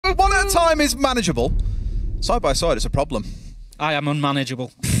one at a time is manageable. Side by side, it's a problem. I am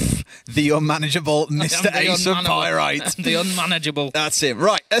unmanageable. The unmanageable Mr. Ace of Pyrite. The unmanageable. That's it.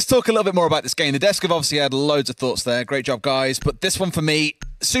 Right, let's talk a little bit more about this game. The desk have obviously had loads of thoughts there. Great job, guys. But this one for me,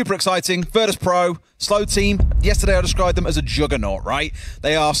 super exciting. Virtus.pro, slow team. Yesterday I described them as a juggernaut, right?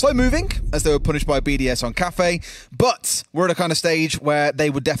 They are slow moving, as they were punished by BDS on Cafe, but we're at a kind of stage where they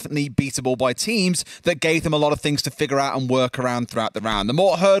were definitely beatable by teams that gave them a lot of things to figure out and work around throughout the round. The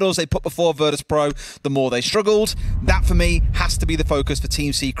more hurdles they put before Virtus.pro, the more they struggled. That, for me, has to be the focus for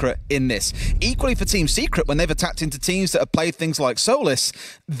Team Secret in this. Equally for Team Secret, when they've attacked into teams that have played things like Solus,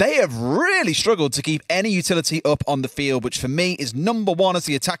 they have really struggled to keep any utility up on the field, which for me is number one as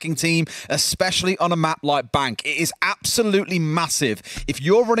the attacking team, especially on a map like Bank. It is absolutely massive. If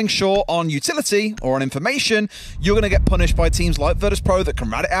you're running short on utility or on information, you're going to get punished by teams like Virtus.pro that can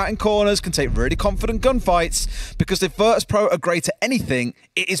rat it out in corners, can take really confident gunfights, because if Virtus.pro are great at anything,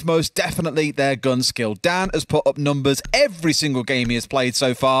 it is most definitely their gun skill. Dan has put up numbers every single game he has played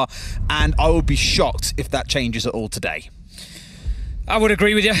so far, and I would be shocked if that changes at all today. I would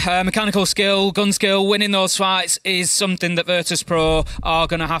agree with you. Mechanical skill, gun skill, winning those fights is something that Virtus.pro are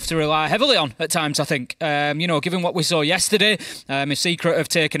going to have to rely heavily on at times, I think. You know, given what we saw yesterday, if Secret have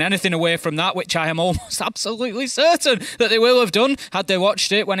taken anything away from that, which I am almost absolutely certain that they will have done had they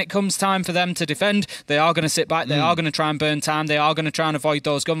watched it, when it comes time for them to defend, they are going to sit back, they are going to try and burn time, they are going to try and avoid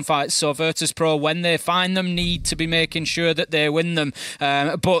those gunfights. So Virtus.pro, when they find them, need to be making sure that they win them.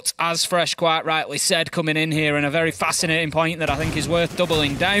 But as Fresh quite rightly said, coming in here, and a very fascinating point that I think is worth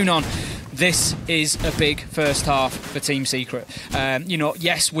doubling down on, this is a big first half for Team Secret. You know,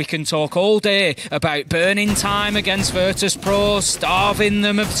 yes, we can talk all day about burning time against Virtus.pro, starving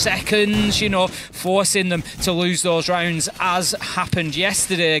them of seconds, you know, forcing them to lose those rounds as happened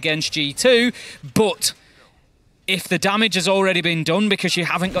yesterday against G2, but if the damage has already been done because you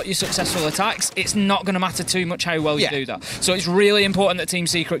haven't got your successful attacks, it's not going to matter too much how well you do that. So it's really important that Team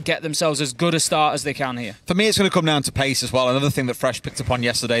Secret get themselves as good a start as they can here. For me, it's going to come down to pace as well. Another thing that Fresh picked up on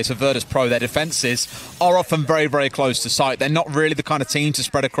yesterday is for Virtus.pro, their defences are often very, very close to site. They're not really the kind of team to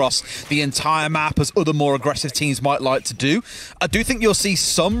spread across the entire map as other more aggressive teams might like to do. I do think you'll see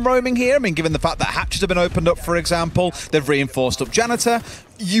some roaming here. I mean, given the fact that hatches have been opened up, for example, they've reinforced up Janitor.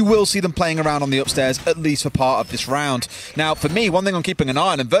 You will see them playing around on the upstairs, at least for part of this round. Now, for me, one thing I'm keeping an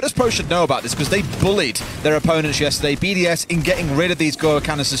eye on, and Virtus.pro should know about this because they bullied their opponents yesterday, BDS, in getting rid of these Goa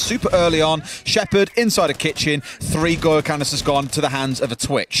canisters super early on. Shepard inside a kitchen, 3 Goa canisters gone to the hands of a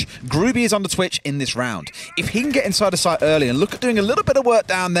Twitch. Groovy is on the Twitch in this round. If he can get inside a site early and look at doing a little bit of work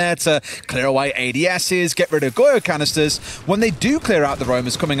down there to clear away ADSs, get rid of Goa canisters, when they do clear out the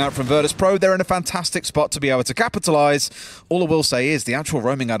roamers coming out from Virtus.pro, they're in a fantastic spot to be able to capitalise. All I will say is the actual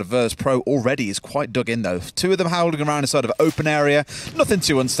roaming out of Virtus.pro already is quite dug in though. 2 of them holding around inside of an open area. Nothing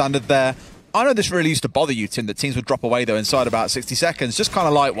too unstandard there. I know this really used to bother you, Tim, that teams would drop away, though, inside about 60 seconds. Just kind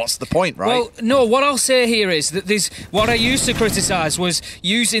of like, what's the point, right? Well, no, what I'll say here is that what I used to criticise was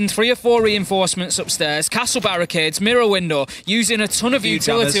using 3 or 4 reinforcements upstairs, castle barricades, mirror window, using a ton of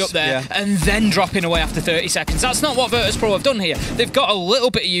utility up there, and then dropping away after 30 seconds. That's not what Virtus.pro have done here. They've got a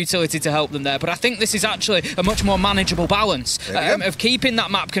little bit of utility to help them there, but I think this is actually a much more manageable balance of keeping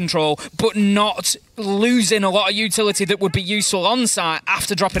that map control, but not losing a lot of utility that would be useful on site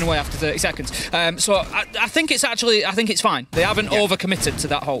after dropping away after 30 seconds. So I think it's fine. They haven't overcommitted to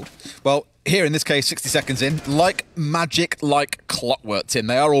that hold. Well, here in this case, 60 seconds in, like magic, like clockwork, Tim.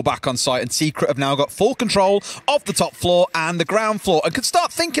 They are all back on site, and Secret have now got full control of the top floor and the ground floor and can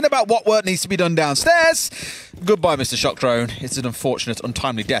start thinking about what work needs to be done downstairs. Goodbye, Mr. Shock Drone. It's an unfortunate,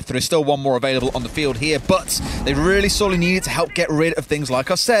 untimely death. There is still one more available on the field here, but they really sorely need it to help get rid of things, like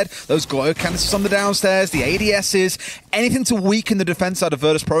I said, those Goyo canisters on the downstairs, the ADSs, anything to weaken the defense out of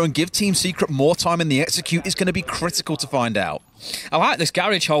Virtus.pro and give Team Secret more time in the execute is going to be critical to find out. I like this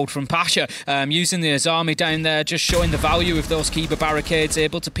garage hold from Pasha, using the Azami down there, just showing the value of those keeper barricades,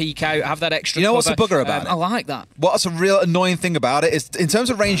 able to peek out, have that extra cover. What's the bugger about it? I like that. What's a real annoying thing about it is, in terms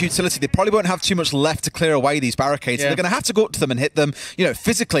of range utility, they probably won't have too much left to clear away these barricades. So they're going to have to go up to them and hit them, you know,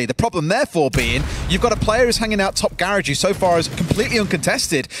 physically. The problem therefore being, you've got a player who's hanging out top garage who so far is completely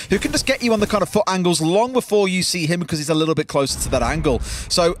uncontested, who can just get you on the kind of foot angles long before you see him because he's a little bit closer to that angle.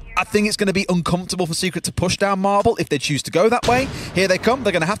 So I think it's going to be uncomfortable for Secret to push down Marble if they choose to go that way. Here they come.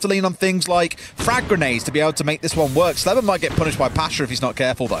 They're going to have to lean on things like frag grenades to be able to make this one work. Slevin might get punished by Pasha if he's not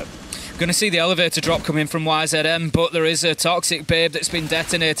careful, though. Going to see the elevator drop coming from YZM, but there is a toxic babe that's been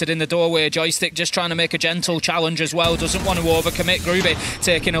detonated in the doorway. Joystick just trying to make a gentle challenge as well. Doesn't want to overcommit. Groovy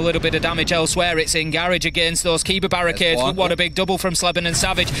taking a little bit of damage elsewhere. It's in garage against those Kiba barricades. What a big double from Sleben and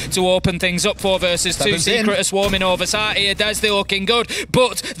Savage to open things up 4 versus 2. Secret are swarming over side here. Des, they're looking good.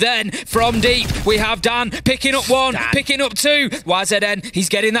 But then from deep, we have Dan picking up 1, picking up 2. YZN, he's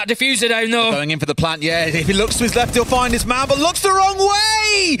getting that diffuser down though. Going in for the plant, yeah. If he looks to his left, he'll find his man, but looks the wrong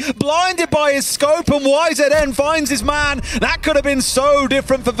way! Blinded by his scope, and YZN finds his man. That could have been so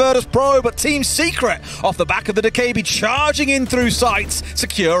different for Virtus.pro, but Team Secret, off the back of the Decabi, charging in through sights,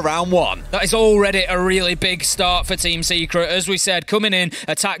 secure round 1. That is already a really big start for Team Secret. As we said, coming in,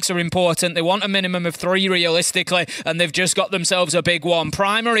 attacks are important. They want a minimum of 3 realistically, and they've just got themselves a big one.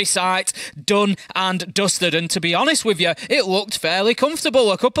 Primary site done and dusted, and to be honest with you, it looked fairly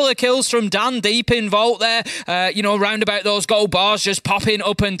comfortable. A couple of kills from Dan deep in vault there, round about those gold bars, just popping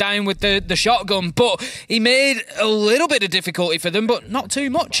up and down with the shotgun, but he made a little bit of difficulty for them, but not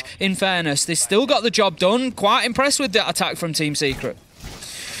too much, in fairness. They still got the job done. Quite impressed with that attack from Team Secret.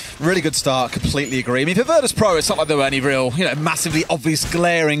 Really good start, completely agree. I mean, for Virtus.pro, it's not like there were any real, massively obvious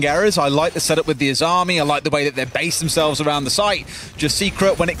glaring errors. I like the setup with the Azami. I like the way that they based themselves around the site. Just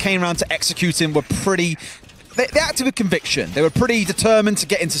Secret, when it came around to executing, were pretty... They acted with conviction. They were pretty determined to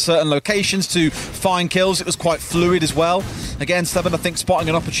get into certain locations to find kills. It was quite fluid as well. Again, Sleben, I think, spotting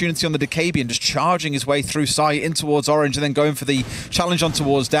an opportunity on the Decabi and just charging his way through sight in towards Orange and then going for the challenge on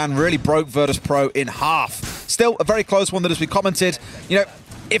towards Dan really broke Virtus.pro in half. Still, a very close one that, as we commented,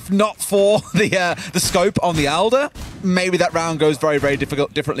 if not for the scope on the Alder, maybe that round goes very, very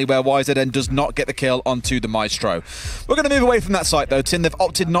differently where YZN does not get the kill onto the Maestro. We're going to move away from that site though, Tim. They've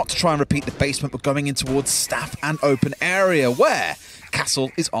opted not to try and repeat the basement, but going in towards staff and open area where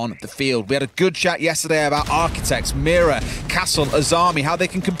Castle is on the field. We had a good chat yesterday about Architects, Mira, Castle, Azami, how they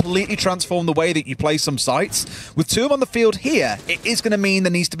can completely transform the way that you play some sites. With 2 of them on the field here, it is going to mean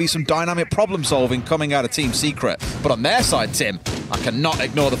there needs to be some dynamic problem solving coming out of Team Secret. But on their side, Tim, I cannot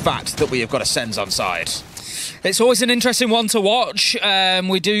ignore the fact that we have got a Sens on side. It's always an interesting one to watch.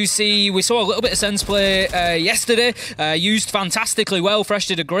 We saw a little bit of Sens play yesterday, used fantastically well. Fresh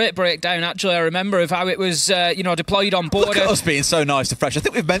did a great breakdown, actually, I remember, of how it was deployed on board. Look at us being so nice to Fresh. I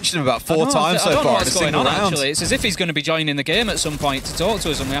think we've mentioned him about 4 times so far. I don't know what's in a going on, round. actually. It's as if he's going to be joining the game at some point to talk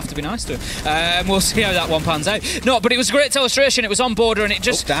to us, and we have to be nice to him. We'll see how that one pans out. No, but it was a great illustration. It was on border, and it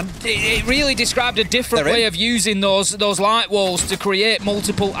just it really described a different way of using those light walls to create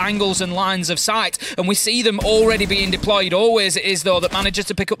multiple angles and lines of sight, and we see them already being deployed. Always it is, though, that manages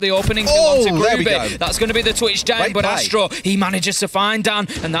to pick up the openings. There we go. That's going to be the twitch down, Great but play. Astro, he manages to find Dan,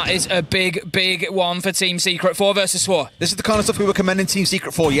 and that is a big, big one for Team Secret. 4 versus 4. This is the kind of stuff we were commending Team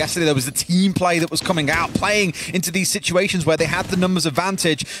Secret for yesterday. There was the team play that was coming out, playing into these situations where they had the numbers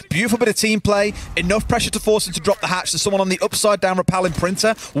advantage. Beautiful bit of team play, enough pressure to force him to drop the hatch. There's someone on the upside down repelling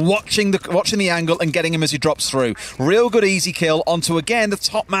Printer, watching the angle and getting him as he drops through. Real good easy kill onto, again, the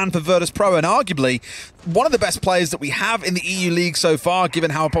top man for Virtus.pro, and arguably one of the best players that we have in the EU League so far, given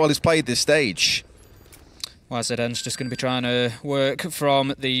how well he's played this stage. YZN's just going to be trying to work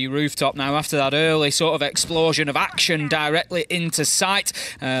from the rooftop now after that early sort of explosion of action directly into sight.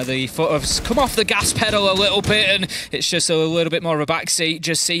 The foot has come off the gas pedal a little bit, and it's just a little bit more of a backseat.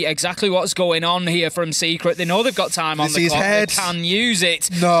 Just see exactly what's going on here from Secret. They know they've got time on the clock. They can use it.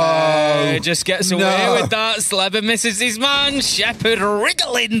 No. Just gets away with that. Sleben misses his man. Shepard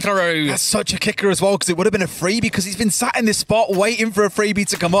wriggling through. That's such a kicker as well, because it would have been a freebie, because he's been sat in this spot waiting for a freebie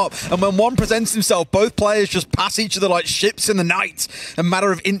to come up. And when one presents himself, both players just pass each other like ships in the night. A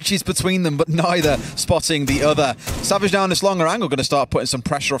matter of inches between them, but neither spotting the other. Savage down this longer angle, going to start putting some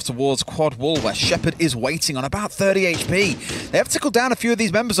pressure off towards quad wall, where Shepard is waiting on about 30 HP. They have tickled down a few of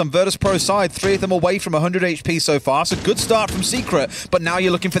these members on Virtus.pro side, 3 of them away from 100 HP so far, so good start from Secret, but now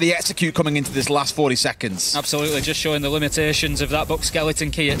you're looking for the execute coming into this last 40 seconds. Absolutely, just showing the limitations of that buck skeleton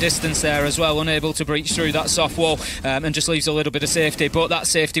key at distance there as well, unable to breach through that soft wall, and just leaves a little bit of safety, but that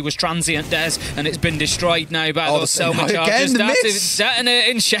safety was transient, Des, and it's been destroyed now by those Selma charges. That's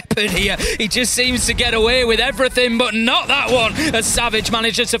detonating Shepard here. He just seems to get away with everything, but not that one, as Savage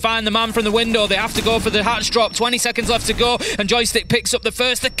manages to find the man from the window. They have to go for the hatch drop. 20 seconds left to go, and Joystick picks up the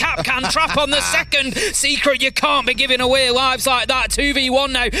first. The cap can trap on the second. Secret, you can't be giving away lives like that.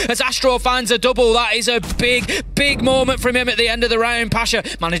 2v1 now, as Astro finds a double. That is a big, big moment from him at the end of the round. Pasha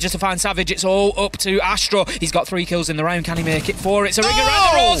manages to find Savage. It's all up to Astro. He's got 3 kills in the round. Can he make it 4? It's a ring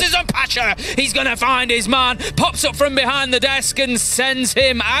around the roses, and Pasha, he's going to find his man. Pops up from behind the desk and sends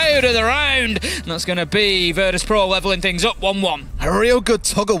him out of the round. And that's going to be Virtus.pro levelling things up 1-1. A real good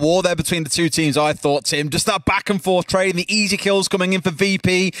tug-of-war there between the two teams, I thought, Tim. Just that back-and-forth trade, the easy kills coming in for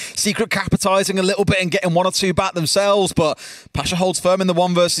VP, Secret capitalising a little bit and getting 1 or 2 back themselves, but Pasha holds firm in the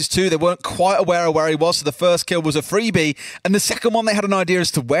 1 versus 2. They weren't quite aware of where he was, so the first kill was a freebie, and the second one they had an idea as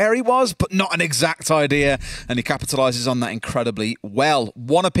to where he was, but not an exact idea, and he capitalises on that incredibly well.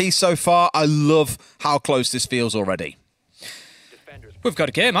 1 apiece so far. I love how close this feels already. We've got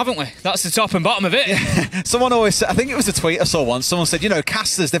a game, haven't we? That's the top and bottom of it. Yeah. Someone always said, I think it was a tweet I saw once, someone said, you know,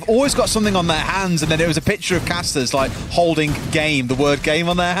 casters, they've always got something on their hands, and then it was a picture of casters, like, holding game, the word game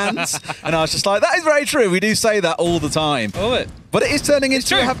on their hands. And I was just like, that is very true. We do say that all the time. Love it. But it is turning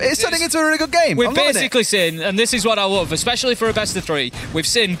into a really good game. We've basically seen, and this is what I love, especially for a best of 3, we've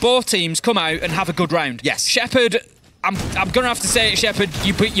seen both teams come out and have a good round. Yes. Shepherd, I'm going to have to say it, Shepherd,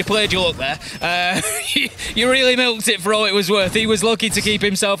 you played your luck there. You really milked it for all it was worth. He was lucky to keep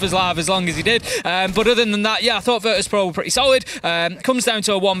himself alive as long as he did. But other than that, yeah, I thought Virtus.pro were pretty solid. Comes down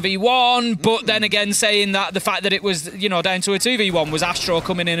to a 1v1, but then again saying that the fact that it was, you know, down to a 2v1 was Astro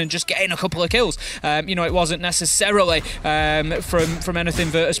coming in and just getting a couple of kills. You know, it wasn't necessarily from anything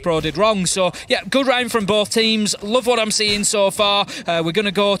Virtus.pro did wrong. So, yeah, good round from both teams. Love what I'm seeing so far. We're going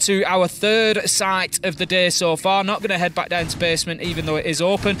to go to our 3rd site of the day so far. Not going to head back down to basement even though it is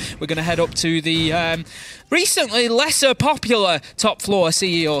open. We're going to head up to the recently lesser popular top floor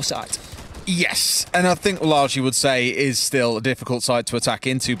CEO site. Yes, and I think largely would say is still a difficult site to attack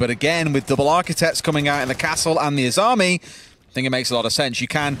into, but again with double architects coming out in the castle and the Azami, I think it makes a lot of sense. You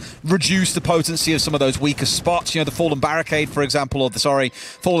can reduce the potency of some of those weaker spots. You know, the fallen barricade, for example, or the,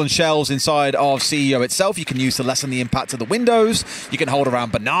 fallen shells inside of CEO itself, you can use to lessen the impact of the windows. You can hold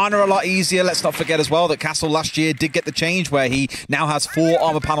around Banana a lot easier. Let's not forget as well that Castle last year did get the change where he now has 4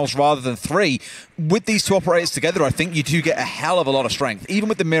 armor panels rather than 3. With these 2 operators together, I think you do get a hell of a lot of strength. Even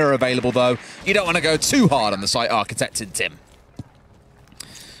with the mirror available, though, you don't want to go too hard on the site architected, Tim.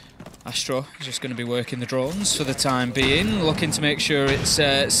 Astro is just going to be working the drones for the time being, looking to make sure it's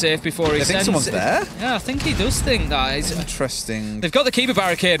safe before he sends. I think someone's there. Yeah, I think he does think that. It's interesting. They've got the keeper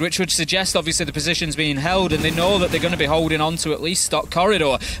barricade, which would suggest obviously the position's being held, and they know that they're going to be holding on to at least stock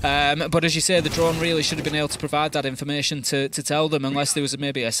corridor. But as you say, the drone really should have been able to provide that information to tell them, unless there was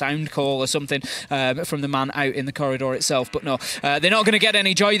maybe a sound call or something from the man out in the corridor itself. But no, they're not going to get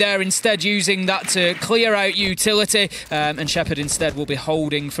any joy there. Instead, using that to clear out utility, and Shepherd instead will be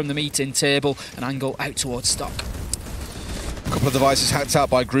holding from the meeting table and angle out towards stock. A couple of devices hacked out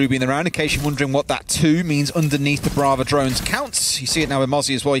by Groovy in the round. In case you're wondering what that 2 means underneath the Brava drones counts, you see it now with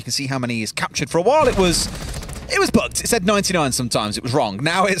Mozzie as well. You can see how many he's captured. For a while it was bugged. It said 99 sometimes. It was wrong.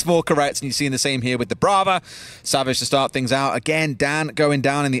 Now it's more correct, and you're seeing the same here with the Brava. Savage to start things out. Again, Dan going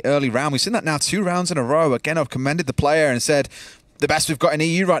down in the early round. We've seen that now 2 rounds in a row. Again, I've commended the player and said the best we've got in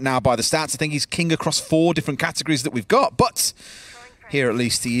EU right now by the stats. I think he's king across 4 different categories that we've got, but here at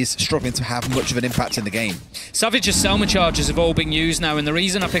least he is struggling to have much of an impact in the game. Savage's Selma charges have all been used now, and the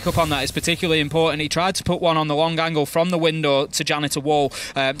reason I pick up on that is particularly important. He tried to put one on the long angle from the window to janitor wall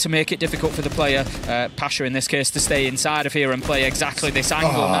to make it difficult for the player, Pasha in this case, to stay inside of here and play exactly this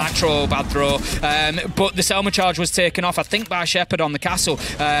angle. Natural bad throw. But the Selma charge was taken off, I think, by Shepherd on the castle,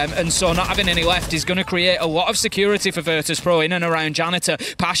 and so not having any left is going to create a lot of security for Virtus.pro in and around janitor.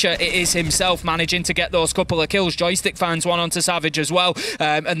 Pasha, it is himself managing to get those couple of kills. Joystick finds one onto Savage as well.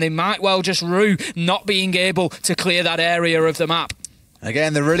 And they might well just rue not being able to clear that area of the map.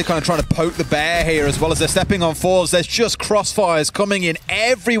 Again, they're really kind of trying to poke the bear here as well as they're stepping on 4s. There's just crossfires coming in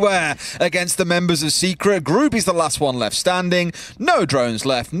everywhere against the members of Secret. Groovy's the last one left standing. No drones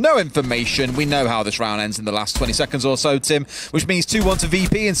left, no information. We know how this round ends in the last 20 seconds or so, Tim, which means 2-1 to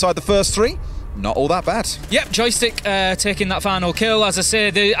VP inside the first 3. Not all that bad. Yep, Joystick taking that final kill. As I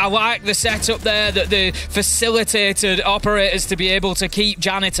say, I like the setup there that they facilitated operators to be able to keep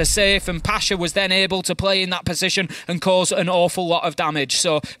Janitor safe, and Pasha was then able to play in that position and cause an awful lot of damage.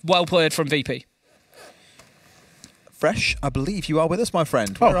 So, well played from VP. Fresh, I believe you are with us, my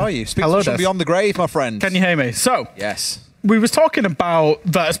friend. Where are you? Speak hello, from beyond the grave, my friend. Can you hear me? So, yes. We was talking about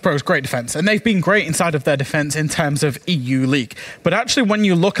Virtus.pro's great defense, and they've been great inside of their defense in terms of EU League. But actually, when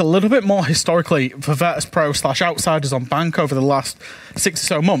you look a little bit more historically for Virtus.pro / outsiders on Bank over the last 6 or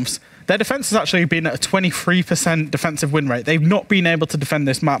so months, their defense has actually been at a 23% defensive win rate. They've not been able to defend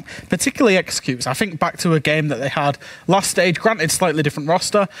this map, particularly executes. I think back to a game that they had last stage, granted slightly different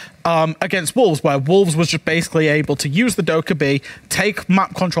roster, against Wolves, where Wolves was just basically able to use the Doka B, take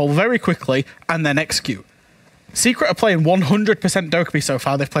map control very quickly, and then execute. Secret are playing 100% Dokkaebi so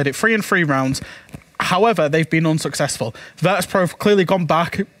far. They've played it 3 in 3 rounds. However, they've been unsuccessful. Virtus.pro have clearly gone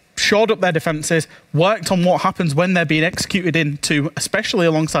back, shored up their defences, worked on what happens when they're being executed into, especially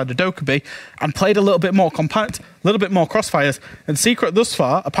alongside Adokobi, and played a little bit more compact, a little bit more crossfires. And Secret thus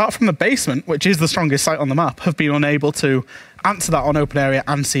far, apart from the basement, which is the strongest site on the map, have been unable to answer that on open area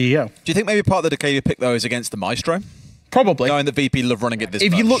and CEO. Do you think maybe part of the Decavia pick, though, is against the Maestro? Probably. Knowing that VP love running it this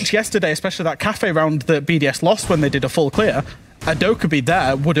If much. you looked yesterday, especially that cafe round that BDS lost when they did a full clear, Adokobi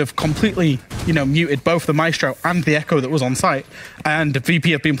there would have completely, muted both the Maestro and the Echo that was on site. And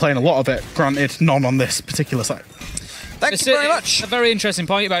VP have been playing a lot of it, granted none on this particular site. Thank you very much. A very interesting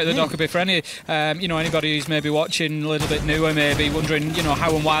point about the Adokobi for anybody who's maybe watching a little bit newer, maybe wondering,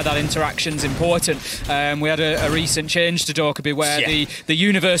 how and why that interaction's important. We had a recent change to Adokobi where the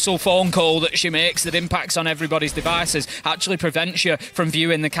universal phone call that she makes that impacts on everybody's devices actually prevents you from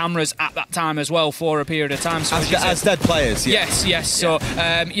viewing the cameras at that time as well for a period of time. So as dead players, Yes. So,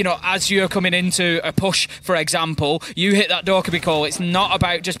 as you're coming into a push, for example, you hit that Adokobi call. It's not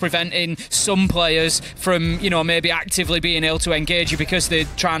about just preventing some players from, maybe actively being able to engage you because they're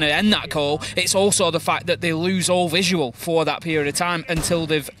trying to end that call. It's also the fact that they lose all visual for that period of time until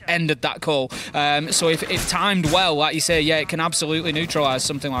they've ended that call. So if timed well, like you say, it can absolutely neutralise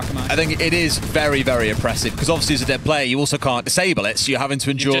something like a match. I think it is very, very oppressive because obviously as a dead player you also can't disable it, so you're having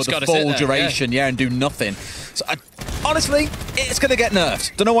to endure the full duration and do nothing. So honestly, it's going to get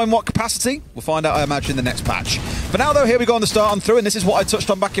nerfed. Don't know in what capacity. We'll find out, I imagine, in the next patch. For now, though, here we go on the start on through, and this is what I touched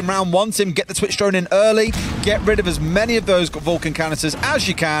on back in round 1. Tim, get the Twitch drone in early, get rid of as many of those Vulcan canisters as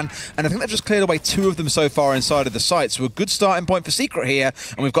you can, and I think they've just cleared away 2 of them so far inside of the site, so a good starting point for Secret here,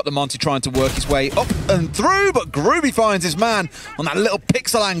 and we've got the Monty trying to work his way up and through, but Groovy finds his man on that little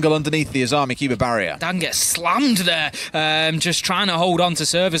pixel angle underneath the Azami Cuba barrier. Dan gets slammed there, just trying to hold on to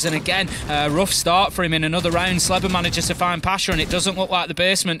servers, and again, rough start for him in another round. Slebber manages to find Pasha, and it doesn't look like the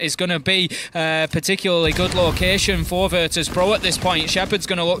basement is going to be a particularly good location for Virtus.pro at this point. Shepard's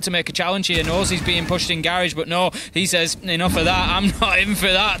going to look to make a challenge here, knows he's being pushed in garage, but no, he says, enough of that, I'm not in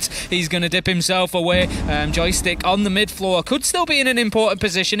for that. He's going to dip himself away. Joystick on the mid-floor, could still be in an important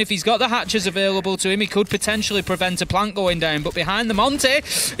position. If he's got the hatches available to him, he could potentially prevent a plant going down, but behind the Monty,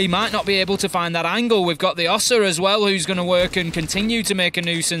 he might not be able to find that angle. We've got the Ossa as well, who's going to work and continue to make a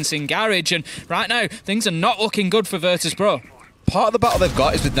nuisance in garage, and right now, things are not looking good for Virtus.pro. Part of the battle they've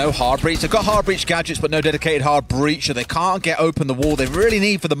got is with no hard breach. They've got hard breach gadgets, but no dedicated hard breach, so they can't get open the wall. They really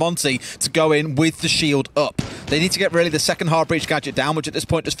need for the Monty to go in with the shield up. They need to get really the second hard breach gadget down, which at this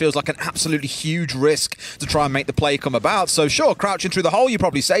point just feels like an absolutely huge risk to try and make the play come about. So sure, crouching through the hole, you're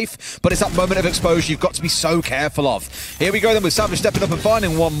probably safe, but it's that moment of exposure you've got to be so careful of. Here we go then with Savage stepping up and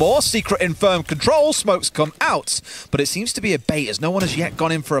finding one more. Secret in firm control. Smokes come out, but it seems to be a bait as no one has yet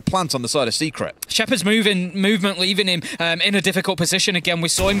gone in for a plant on the side of Secret. Shepard's movement leaving him in a difficult position again. We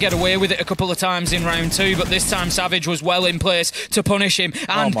saw him get away with it a couple of times in round 2, but this time Savage was well in place to punish him,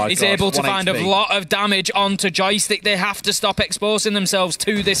 and he's able to find a lot of damage onto Joystick. They have to stop exposing themselves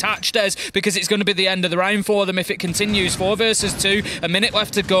to this hatch, Des, because it's going to be the end of the round for them if it continues. 4 versus 2, a minute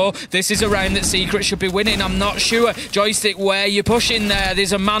left to go. This is a round that Secret should be winning. I'm not sure. Joystick, where you pushing there?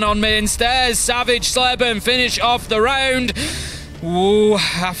 There's a man on main stairs. Savage, Slebber, finish off the round. Ooh,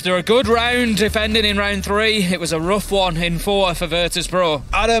 after a good round defending in round 3, it was a rough one in 4 for Virtus.pro.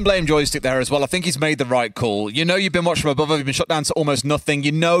 I don't blame Joystick there as well. I think he's made the right call. You know you've been watched from above, you've been shut down to almost nothing.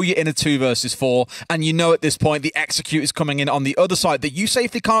 You know you're in a 2 versus 4, and you know at this point the execute is coming in on the other side that you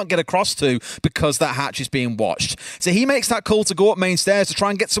safely can't get across to because that hatch is being watched. So he makes that call to go up main stairs to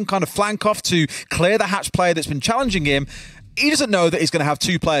try and get some kind of flank off to clear the hatch player that's been challenging him. He doesn't know that he's going to have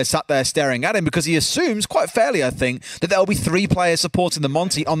 2 players sat there staring at him because he assumes, quite fairly I think, that there'll be 3 players supporting the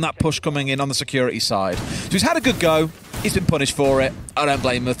Monty on that push coming in on the security side. So he's had a good go. He's been punished for it. I don't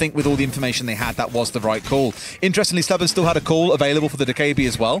blame him. I think with all the information they had, that was the right call. Interestingly, Slebber still had a call available for the DKB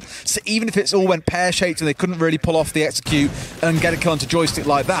as well. So even if it's all went pear-shaped and they couldn't really pull off the execute and get a kill onto Joystick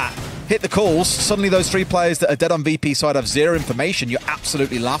like that, hit the calls, suddenly those 3 players that are dead on VP side have 0 information. You're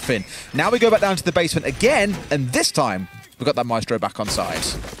absolutely laughing. Now we go back down to the basement again, and this time, we've got that Maestro back on side.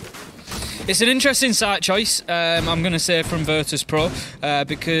 It's an interesting site choice, I'm going to say, from Virtus.pro,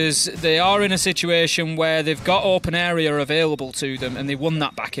 because they are in a situation where they've got open area available to them, and they won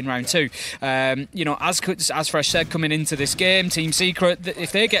that back in round 2. As Fresh said, coming into this game, Team Secret,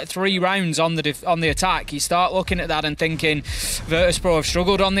 if they get 3 rounds on the attack, you start looking at that and thinking, Virtus.pro have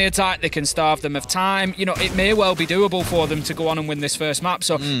struggled on the attack, they can starve them of time. It may well be doable for them to go on and win this first map.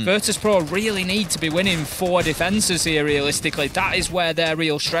 So Virtus.pro really need to be winning 4 defences here, realistically. That is where their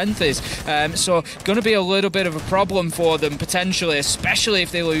real strength is. So going to be a little bit of a problem for them potentially, especially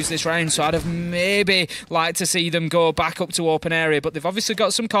if they lose this round. So I'd have maybe liked to see them go back up to open area, but they've obviously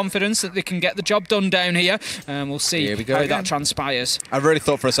got some confidence that they can get the job done down here, and we'll see how that transpires. I really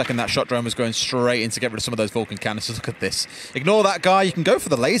thought for a second that shot drone was going straight in to get rid of some of those Vulcan canisters. Look at this. Ignore that guy. You can go for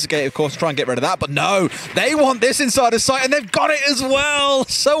the laser gate, of course, to try and get rid of that, but no, they want this inside of sight, and they've got it as well.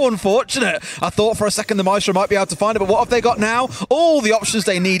 So unfortunate. I thought for a second the Maestro might be able to find it, but what have they got now? All the options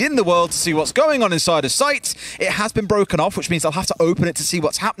they need in the world to see what's going on inside of sight. It has been broken off, which means they'll have to open it to see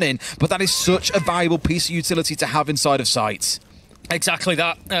what's happening, but that is such a valuable piece of utility to have inside of sight. Exactly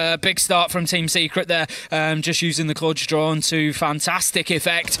that. Big start from Team Secret there, just using the clutch drone to fantastic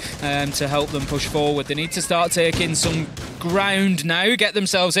effect to help them push forward. They need to start taking some ground now, get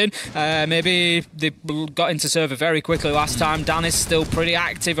themselves in. Maybe they got into server very quickly last time. Dan is still pretty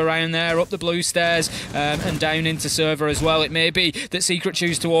active around there, up the blue stairs and down into server as well. It may be that Secret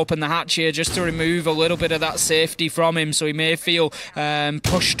choose to open the hatch here just to remove a little bit of that safety from him, so he may feel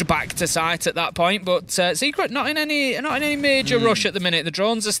pushed back to site at that point. But Secret not in any major rush at the minute. The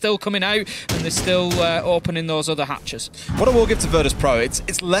drones are still coming out and they're still opening those other hatches. What I will give to Virtus.pro,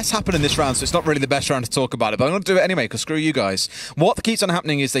 it's less happening this round, so it's not really the best round to talk about it, but I'm going to do it anyway because screw you guys. What keeps on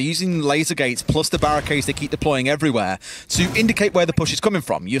happening is they're using laser gates plus the barricades they keep deploying everywhere to indicate where the push is coming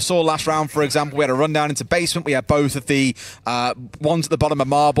from. You saw last round, for example, we had a run down into basement. We had both of the ones at the bottom of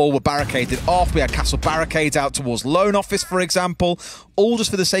Marble were barricaded off. We had castle barricades out towards Loan Office, for example, all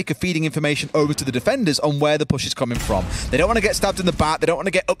just for the sake of feeding information over to the defenders on where the push is coming from. They don't want to get stabbed in the back. They don't want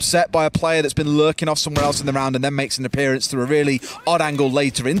to get upset by a player that's been lurking off somewhere else in the round and then makes an appearance through a really odd angle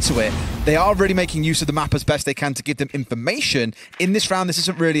later into it. They are really making use of the map as best they can to give them information. In this round, this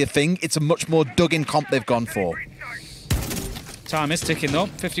isn't really a thing. It's a much more dug-in comp they've gone for. Time is ticking though.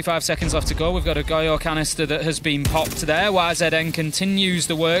 55 seconds left to go. We've got a Goyo canister that has been popped there. YZN continues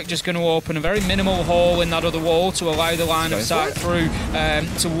the work, just going to open a very minimal hole in that other wall to allow the line of sight through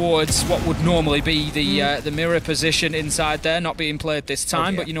towards what would normally be the mirror position inside there, not being played this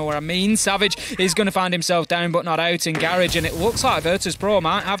time, but you know what I mean. Savage is going to find himself down but not out in Garage, and it looks like Virtus.pro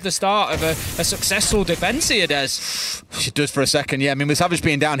might have the start of a successful defence here, Des. It does for a second, yeah. I mean, with Savage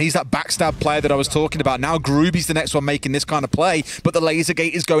being down, he's that backstab player that I was talking about. Now Groovy's the next one making this kind of play, but the laser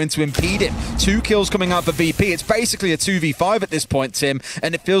gate is going to impede him. 2 kills coming out for VP. It's basically a 2v5 at this point, Tim,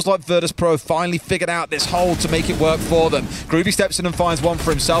 and it feels like Virtus.pro finally figured out this hole to make it work for them. Groovy steps in and finds one for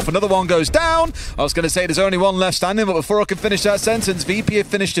himself. Another one goes down. I was going to say there's only one left standing, but before I can finish that sentence, VP have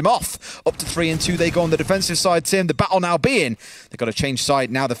finished him off. Up to 3 and 2 they go on the defensive side, Tim. The battle now being, they've got to change side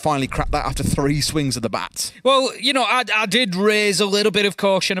now. They've finally cracked that after 3 swings of the bat. Well, you know, I did raise a little bit of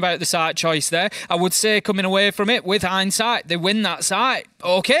caution about the site choice there. I would say coming away from it, with hindsight, they win that site.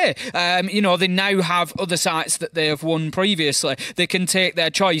 Okay, you know, they now have other sites that they have won previously. They can take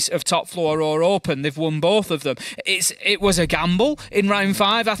their choice of top floor or open. They've won both of them. It was a gamble in round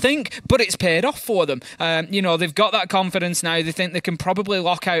 5, I think, but it's paid off for them. You know, they've got that confidence now. They think they can probably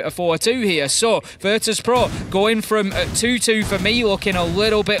lock out a 4-2 here. So Virtus.pro going from 2-2 for me, looking a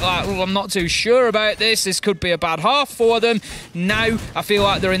little bit like, well, I'm not too sure about this. This could be a bad half for them. Now I feel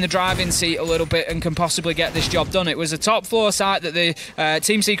like they're in the driving seat a little bit and can possibly get this job done. It was a top floor site that the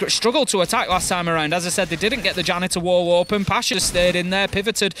Team Secret struggled to attack last time around. As I said, they didn't get the janitor wall open. Pasha stayed in there,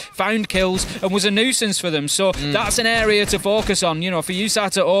 pivoted, found kills, and was a nuisance for them. So that's an area to focus on. You know, for you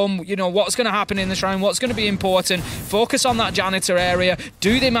sat at home, you know, what's going to happen in this round, what's going to be important. Focus on that janitor area.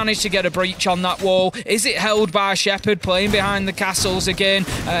 Do they manage to get a breach on that wall? Is it held by Shepard playing behind the castles again?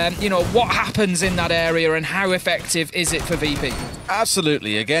 You know, what happens in that area and how effective is it for VP?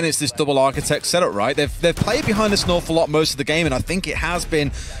 Absolutely. Again, it's this double architect setup, right? They've played behind this an awful lot most of the game, and I think it has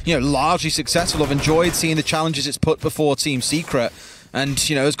been, you know, largely successful. I've enjoyed seeing the challenges it's put before Team Secret. And,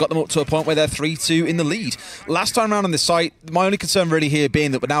 you know, it's got them up to a point where they're 3-2 in the lead. Last time around on this site, my only concern really here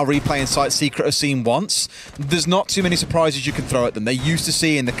being that we're now replaying sites Secret have seen once. There's not too many surprises you can throw at them. They're used to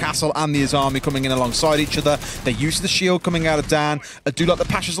seeing the castle and the Azami coming in alongside each other. They're used to the shield coming out of Dan. I do like the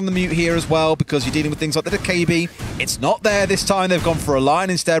Pasha's on the mute here as well, because you're dealing with things like the KB. It's not there this time. They've gone for a line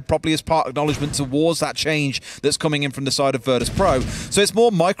instead, probably as part of acknowledgement towards that change that's coming in from the side of Virtus.pro. So it's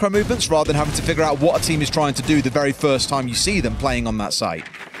more micro movements rather than having to figure out what a team is trying to do the very first time you see them playing on that site.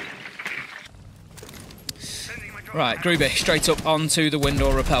 Right, Groovy, straight up onto the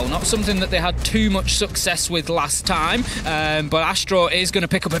window rappel. Not something that they had too much success with last time, but Astro is going to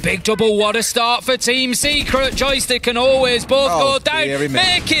pick up a big double. What a start for Team Secret. Joystick can always both go down.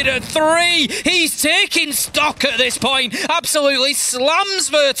 Make it a 3. He's taking stock at this point. Absolutely slams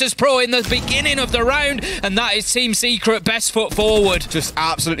Virtus.pro in the beginning of the round, and that is Team Secret best foot forward. Just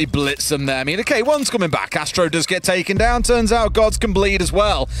absolutely blitz them there. I mean, okay, one's coming back. Astro does get taken down. Turns out Gods can bleed as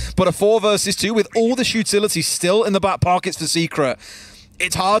well. But a 4 versus 2 with all this utility still in the back pockets for Secret.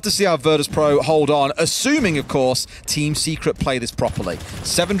 It's hard to see how Virtus.pro hold on, assuming, of course, Team Secret play this properly.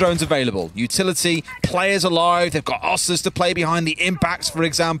 7 drones available, utility, players alive, they've got Osses to play behind the impacts, for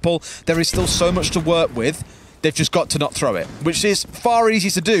example. There is still so much to work with. They've just got to not throw it, which is far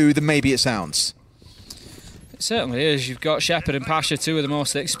easier to do than maybe it sounds. It certainly is. You've got Shepard and Pasha, 2 of the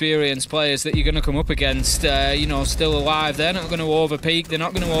most experienced players that you're going to come up against, you know, still alive. They're not going to over-peak. They're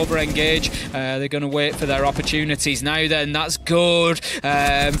not going to over-engage. They're going to wait for their opportunities. Now then, that's good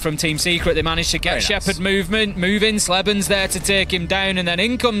from Team Secret. They managed to get Shepard moving. Sleben's there to take him down, and then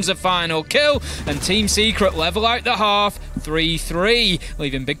in comes a final kill, and Team Secret level out the half, 3-3,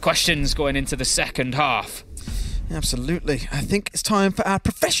 leaving big questions going into the second half. Absolutely. I think it's time for our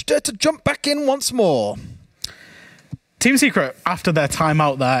professor to jump back in once more. Team Secret, after their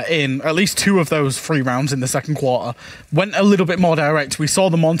timeout there in at least 2 of those 3 rounds in the second quarter, went a little bit more direct. We saw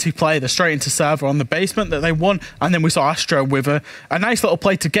the Monty play, the straight into server on the basement that they won, and then we saw Astro with a nice little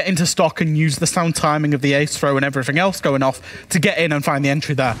play to get into stock and use the sound timing of the ace throw and everything else going off to get in and find the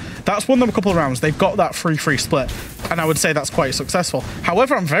entry there. That's won them a couple of rounds. They've got that 3-3 split, and I would say that's quite successful.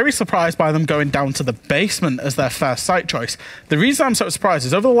 However, I'm very surprised by them going down to the basement as their first site choice. The reason I'm so surprised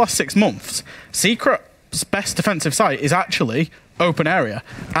is over the last 6 months, Secret's best defensive site is actually open area,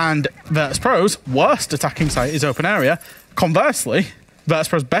 and Virtus.pro's worst attacking site is open area. Conversely,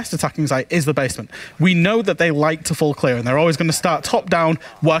 Virtus.pro's best attacking site is the basement. We know that they like to full clear, and they're always going to start top down,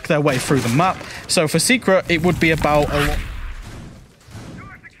 work their way through the map. So for Secret, it would be about a lot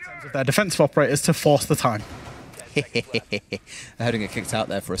of their defensive operators to force the time. They're having it kicked out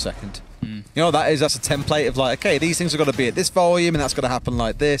there for a second. You know what that is? That's a template of like, okay, these things have got to be at this volume, and that's got to happen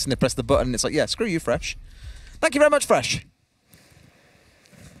like this, and they press the button, and it's like, yeah, screw you, Fresh. Thank you very much, Fresh.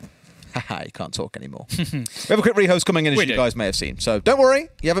 Haha, you can't talk anymore. We have a quick rehost coming in, as you guys may have seen. So don't worry,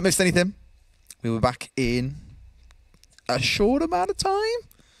 you haven't missed anything. We were back in a short amount of time.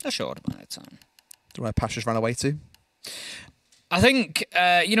 A short amount of time. Do you know where Pasha's ran away to? I think,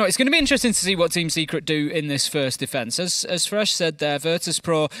 you know, it's going to be interesting to see what Team Secret do in this first defence. As Fresh said there,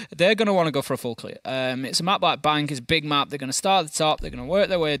 Virtus.pro, they're going to want to go for a full clear. It's a map like Bank, it's a big map. They're going to start at the top, they're going to work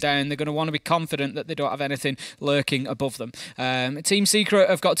their way down, they're going to want to be confident that they don't have anything lurking above them. Team Secret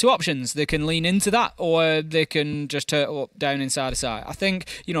have got 2 options. They can lean into that, or they can just turtle up down inside a site. I think,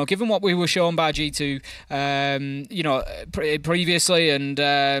 you know, given what we were shown by G2, you know, previously, and,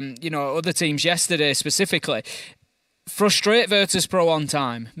 you know, other teams yesterday specifically, frustrate Virtus.pro on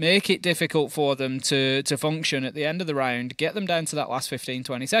time, make it difficult for them to function at the end of the round, get them down to that last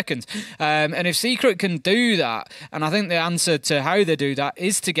 15-20 seconds. And if Secret can do that, and I think the answer to how they do that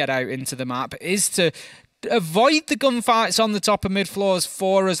is to get out into the map, is to avoid the gunfights on the top of mid floors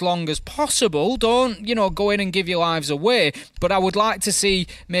for as long as possible. Don't, you know, go in and give your lives away. But I would like to see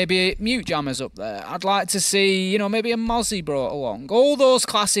maybe mute jammers up there. I'd like to see, you know, maybe a Mozzie brought along. All those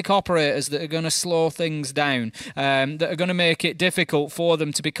classic operators that are going to slow things down, that are going to make it difficult for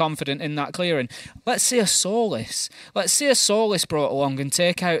them to be confident in that clearing. Let's see a Solis. Let's see a Solis brought along and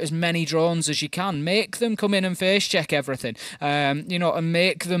take out as many drones as you can. Make them come in and face check everything, you know, and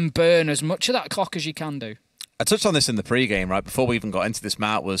make them burn as much of that clock as you can do. I touched on this in the pre-game, right, before we even got into this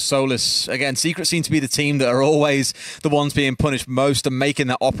map, was Solis. Again, Secret seem to be the team that are always the ones being punished most and making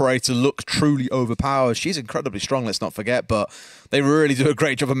that operator look truly overpowered. She's incredibly strong, let's not forget, but they really do a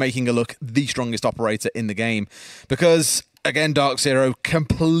great job of making her look the strongest operator in the game. Because, again, Dark Zero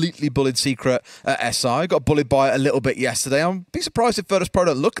completely bullied Secret at SI, got bullied by it a little bit yesterday. I'd be surprised if Virtus.pro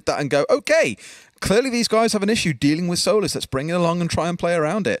don't look at that and go, okay, clearly these guys have an issue dealing with Solis. Let's bring it along and try and play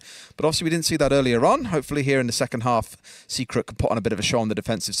around it. But obviously we didn't see that earlier on. Hopefully here in the second half, Secret can put on a bit of a show on the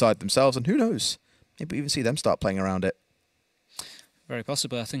defensive side themselves. And who knows, maybe we even see them start playing around it. Very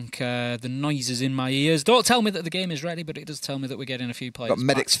possibly. I think the noise is in my ears. Don't tell me that the game is ready, but it does tell me that we're getting a few players. Got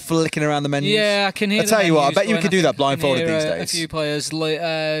medics flicking around the menus. Yeah, I can hear. I tell you what, I bet you could do that blindfolded these days. A few players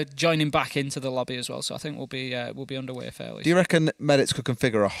joining back into the lobby as well, so I think we'll be underway fairly. Do you reckon medics could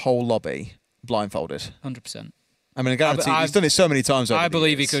configure a whole lobby blindfolded? 100%. I mean, I guarantee he's done it so many times. I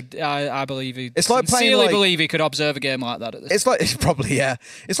believe he could. I believe he. It's like playing. Believe he could observe a game like that. At this it's probably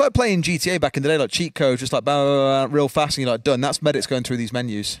It's like playing GTA back in the day, like cheat code, just like blah, blah, blah, real fast, and you're like done. That's medics going through these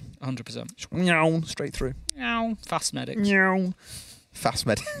menus. 100%. Straight through. Fast medics. Fast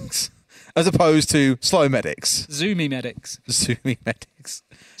medics, as opposed to slow medics. Zoomy medics. Zoomy medics.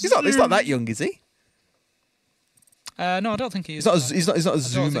 He's not that young, is he? No, I don't think he is. He's not a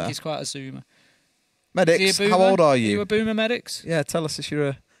zoomer. I don't think he's quite a zoomer. Medics, how old are you? Are you a boomer, medics? Yeah, tell us if you're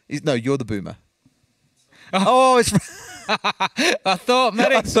a... No, you're the boomer. Oh, it's... I thought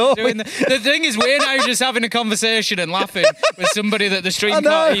medics doing the thing is, we're now just having a conversation and laughing with somebody that the stream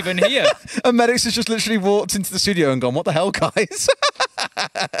can't even hear. And medics has just literally walked into the studio and gone, what the hell, guys?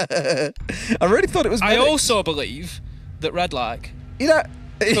 I really thought it was medics. I also believe that Red Like... You know...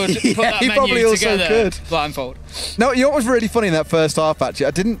 he probably also could. Blindfold. No, you know what was really funny in that first half, actually? I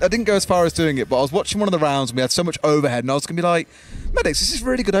didn't go as far as doing it, but I was watching one of the rounds and we had so much overhead, and I was going to be like, medics, this is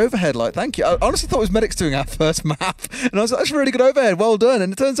really good overhead, like, thank you. I honestly thought it was medics doing our first map, and I was like, that's really good overhead, well done,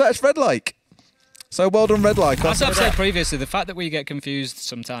 and it turns out it's Red Like. So well done, Red Like. As I've said previously, the fact that we get confused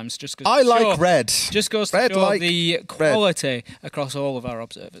sometimes just goes I like red. Just goes to show the quality across all of our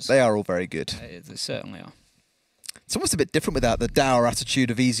observers. They are all very good. They certainly are. It's almost a bit different without the dour attitude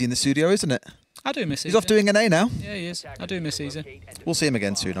of Easy in the studio, isn't it? I do miss Easy. He's off doing an A now. Yeah, he is. I do miss Easy. We'll see him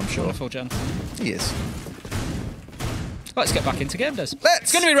again soon, I'm sure. Wonderful gentleman. He is. Let's get back into game, Des.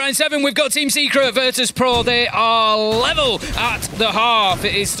 It's going to be round 7. We've got Team Secret, Virtus.pro. They are level at the half.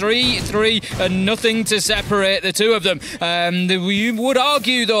 It is 3-3 and nothing to separate the two of them. We would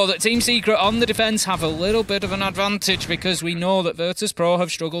argue, though, that Team Secret on the defence have a little bit of an advantage because we know that Virtus.pro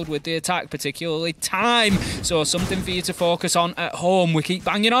have struggled with the attack, particularly time. So something for you to focus on at home. We keep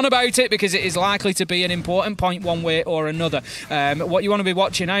banging on about it because it is likely to be an important point one way or another. What you want to be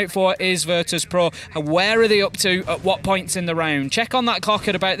watching out for is Virtus.pro. Where are they up to? At what point in the round? Check on that clock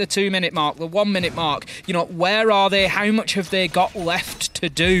at about the 2-minute mark, the 1-minute mark. You know, where are they? How much have they got left to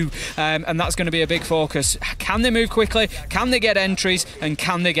do? And that's going to be a big focus. Can they move quickly? Can they get entries? And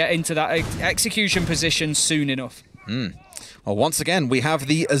can they get into that execution position soon enough? Well, once again, we have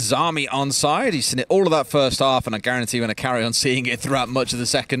the Azami on side. He's seen it all of that first half, and I guarantee you're going to carry on seeing it throughout much of the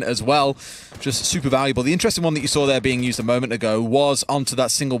second as well. Just super valuable. The interesting one that you saw there being used a moment ago was onto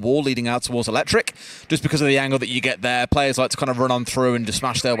that single wall leading out towards Electric. Just because of the angle that you get there, players like to kind of run on through and just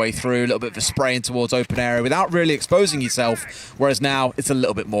smash their way through, a little bit of a spraying towards open area without really exposing yourself, whereas now it's a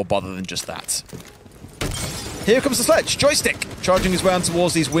little bit more bother than just that. Here comes the Sledge. Joystick charging his way on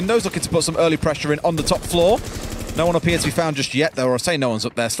towards these windows, looking to put some early pressure in on the top floor. No one appears to be found just yet, though, or I say no one's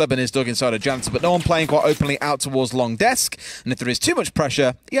up there. Sleben is dug inside a janitor, but no one playing quite openly out towards long desk. And if there is too much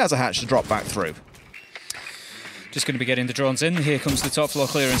pressure, he has a hatch to drop back through. Just going to be getting the drones in. Here comes the top floor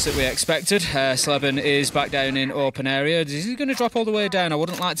clearance that we expected. Sleben is back down in open area. Is he going to drop all the way down? I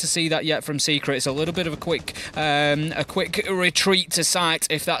wouldn't like to see that yet from Secret. It's a little bit of a quick retreat to site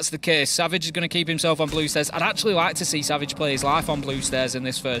if that's the case. Savage is going to keep himself on blue stairs. I'd actually like to see Savage play his life on blue stairs in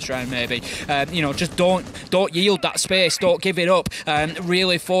this first round, maybe. You know, just don't yield that space. Don't give it up.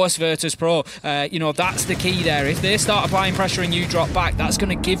 Really force Virtus.pro. You know, that's the key there. If they start applying pressure and you drop back, that's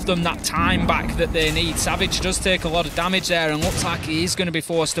going to give them that time back that they need. Savage does take a lot of damage there and looks like he is going to be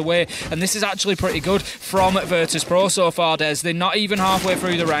forced away, and this is actually pretty good from Virtus.pro so far, Des. They're not even halfway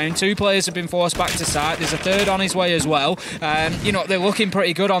through the round. 2 players have been forced back to site. There's a third on his way as well. You know, they're looking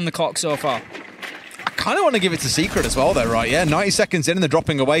pretty good on the clock so far. Kind of want to give it to Secret as well, though, right? Yeah, 90 seconds in and they're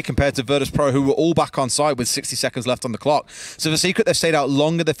dropping away compared to Virtus.pro, who were all back on side with 60 seconds left on the clock. So for Secret, they've stayed out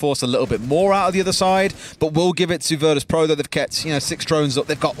longer. They've forced a little bit more out of the other side, but we'll give it to Virtus.pro that they've kept, 6 drones up.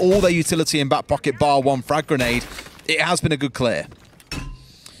 They've got all their utility in back pocket, bar 1 frag grenade. It has been a good clear.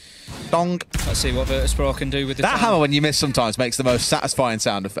 Dong. Let's see what Virtus.pro can do with the that hammer when you miss sometimes makes the most satisfying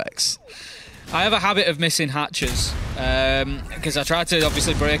sound effects. I have a habit of missing hatches because I try to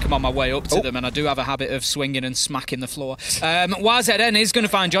obviously break them on my way up to them, and I do have a habit of swinging and smacking the floor. YZN is going to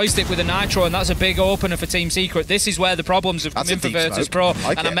find Joystick with a Nitro, and that's a big opener for Team Secret. This is where the problems have come in for Virtus.pro,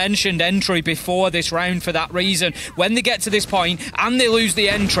 and I mentioned entry before this round for that reason. When they get to this point and they lose the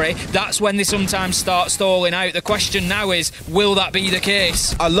entry, that's when they sometimes start stalling out. The question now is, will that be the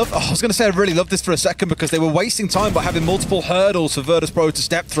case? I was going to say I really love this for a second because they were wasting time by having multiple hurdles for Virtus.pro to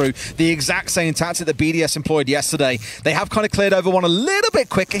step through. The exact same tactic that BDS employed yesterday. They have kind of cleared over one a little bit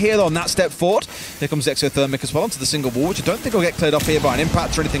quicker here on that step forward. Here comes the Exothermic as well onto the single wall, which I don't think will get cleared off here by an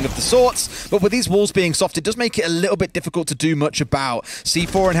impact or anything of the sorts. But with these walls being soft, it does make it a little bit difficult to do much about.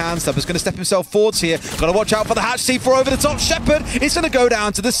 C4 in hand, Stubber's going to step himself forwards here. Got to watch out for the hatch. C4 over the top. Shepard is going to go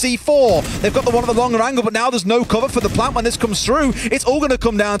down to the C4. They've got the one at the longer angle, but now there's no cover for the plant when this comes through. It's all going to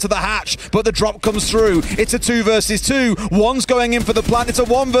come down to the hatch, but the drop comes through. It's a 2 versus 2. One's going in for the plant. It's a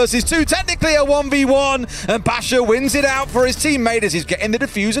 1 versus 2. Technically a 1v1, and Pasha wins it out for his teammate as he's getting the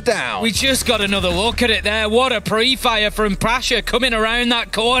diffuser down. We just got another look at it there. What a pre-fire from Pasha coming around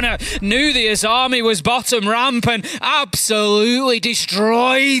that corner. Knew the Azami was bottom ramp and absolutely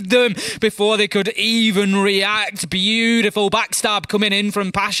destroyed them before they could even react. Beautiful backstab coming in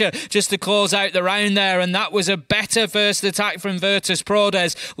from Pasha just to close out the round there, and that was a better first attack from Virtus.pro.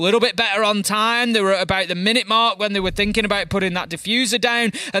 Des a little bit better on time. They were at about the minute mark when they were thinking about putting that diffuser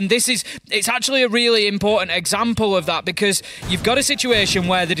down, and it's actually a really important example of that, because you've got a situation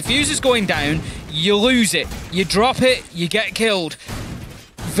where the diffuser's going down, you lose it, you drop it, you get killed.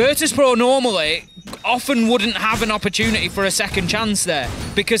 Virtus.pro normally often wouldn't have an opportunity for a second chance there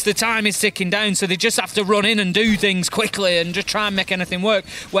because the time is ticking down, so they just have to run in and do things quickly and just try and make anything work,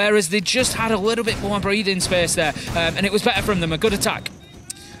 whereas they just had a little bit more breathing space there, and it was better from them. A good attack.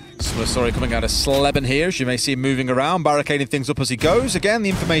 Story coming out of Sleben here, as you may see him moving around, barricading things up as he goes. Again, the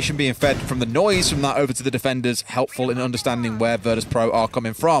information being fed from the noise from that over to the defenders, helpful in understanding where Virtus.pro are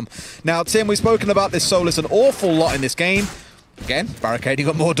coming from. Now, Tim, we've spoken about this Solus an awful lot in this game. Again, barricading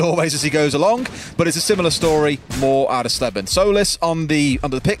up more doorways as he goes along, but it's a similar story, more out of Sleben. Solus under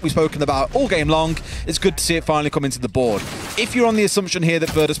the pick we've spoken about all game long. It's good to see it finally come into the board. If you're on the assumption here that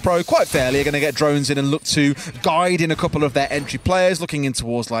Virtus.pro, quite fairly, are going to get drones in and look to guide in a couple of their entry players, looking in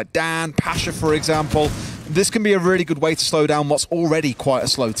towards like Dan, Pasha, for example, this can be a really good way to slow down what's already quite a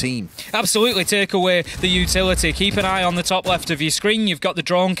slow team. Absolutely, take away the utility. Keep an eye on the top left of your screen. You've got the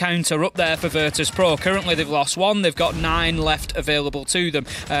drone counter up there for Virtus.pro. Currently, they've lost 1. They've got 9 left available to them.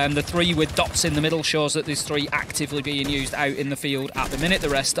 The 3 with dots in the middle shows that there's 3 actively being used out in the field at the minute. The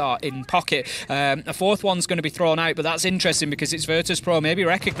rest are in pocket. A 4th one's going to be thrown out, but that's interesting because it's Virtus.pro maybe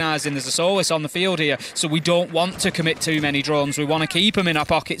recognising there's a Solus on the field here, so we don't want to commit too many drones. We want to keep them in our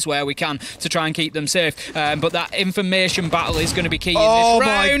pockets where we can to try and keep them safe. But that information battle is going to be key in this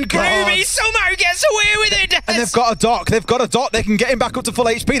round. Groovy somehow gets away with it. And they've got a dock. They've got a dock. They can get him back up to full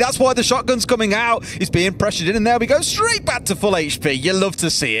HP. That's why the shotgun's coming out. He's being pressured in, and there we go. Straight back to full HP. You love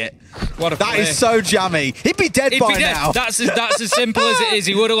to see it. What a that play. Is so jammy. He'd be dead by now. That's as simple as it is.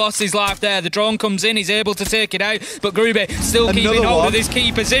 He would have lost his life there. The drone comes in. He's able to take it out, but Groovy still keeping hold of his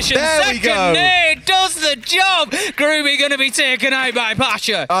key position. There we go. Second nade does the job. Groovy going to be taken out by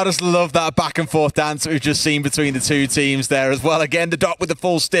Pasha. I just love that back and forth dance we've just seen between the two teams there as well. Again, the dock with the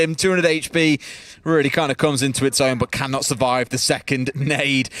full stim, 200 HP, really kind of comes into its own, but cannot survive the second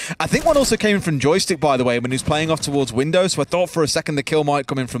nade. I think one also came in from Joystick, by the way, when he was playing off towards Windows, so I thought for a second the kill might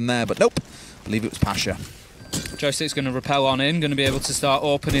come in from there, but nope. I believe it was Pasha. Joystick's going to rappel on in, going to be able to start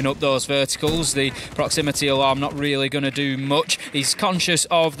opening up those verticals. The proximity alarm not really going to do much. He's conscious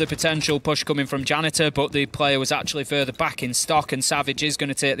of the potential push coming from Janitor, but the player was actually further back in stock, and Savage is going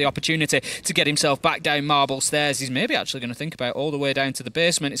to take the opportunity to get himself back down marble stairs. He's maybe actually going to think about all the way down to the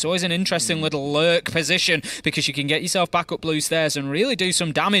basement. It's always an interesting little lurk position because you can get yourself back up blue stairs and really do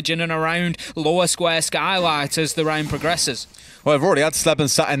some damage in and around lower square skylight as the round progresses. Well, I've already had Sleben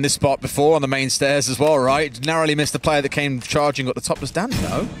sat in this spot before on the main stairs as well, right? Narrowly missed the player that came charging up the top. Was Dan, no?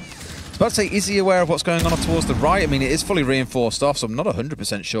 I was about to say, is he aware of what's going on up towards the right? I mean, it is fully reinforced off, so I'm not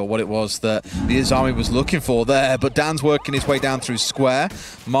 100% sure what it was that the Azami was looking for there, but Dan's working his way down through square,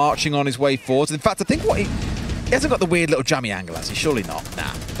 marching on his way forwards. In fact, I think he hasn't got the weird little jammy angle, has he? Surely not.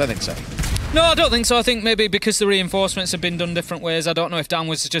 Nah, don't think so. No, I don't think so. I think maybe because the reinforcements have been done different ways, I don't know if Dan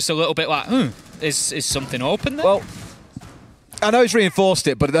was just a little bit like, is something open there? Well, I know he's reinforced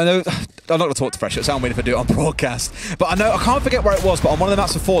it, but I know I'm not going to talk to Fresh. It sounds weird if I do it on broadcast. But I can't forget where it was, but on one of the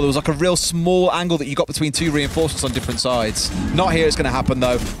maps before, there was like a real small angle that you got between 2 reinforcements on different sides. Not here it's going to happen,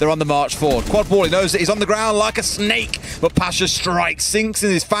 though. They're on the march forward. Quad Ball, he knows that he's on the ground like a snake, but Pasha strikes, sinks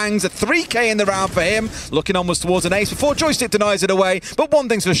in his fangs. A 3k in the round for him. Looking onwards towards an ace before Joystick denies it away. But one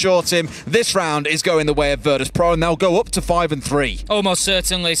thing's for sure, Tim, this round is going the way of Virtus.pro, and they'll go up to 5 and 3. Almost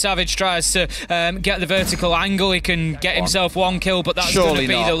certainly. Savage tries to get the vertical angle. He can get himself one kill, but that's going to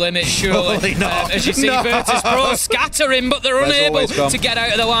be the limit. Surely Probably not. As you see, Virtus.pro scattering, but they're unable to get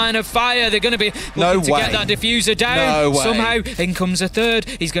out of the line of fire. They're going to be looking to get that diffuser down. Somehow, in comes a third.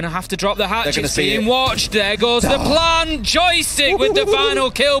 He's going to have to drop the hatch. It's being watched. There goes the plan. Joystick with the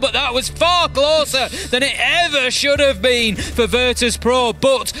final kill, but that was far closer than it ever should have been for Virtus.pro.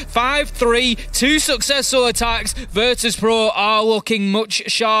 But 5-3, 2 successful attacks. Virtus.pro are looking much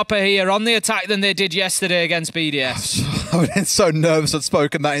sharper here on the attack than they did yesterday against BDS. I've been so nervous I'd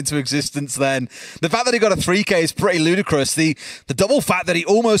spoken that into existence then. The fact that he got a 3K is pretty ludicrous. The double fact that he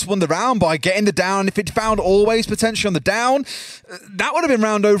almost won the round by getting the down. If he'd found always potential on the down, that would have been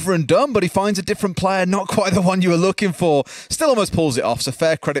round over and done, but he finds a different player, not quite the one you were looking for. Still almost pulls it off, so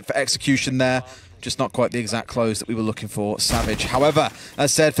fair credit for execution there. Just not quite the exact close that we were looking for. Savage. However,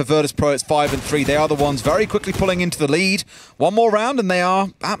 as said, for Virtus.pro, it's 5-3. They are the ones very quickly pulling into the lead. One more round and they are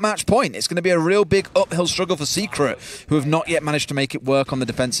at match point. It's going to be a real big uphill struggle for Secret, who have not yet managed to make it work on the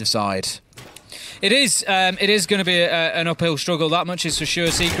defensive side. It is going to be an uphill struggle, that much is for sure.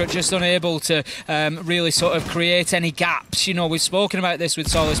 Secret just unable to really sort of create any gaps. You know, we've spoken about this with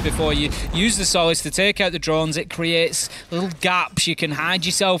Solace before. You use the Solace to take out the drones, it creates little gaps. You can hide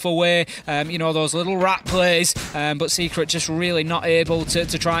yourself away, you know, those little rat plays, but Secret just really not able to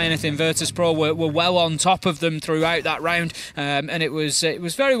try anything. Virtus.pro were well on top of them throughout that round, and it was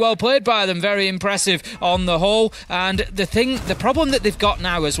very well played by them, very impressive on the whole. And the problem that they've got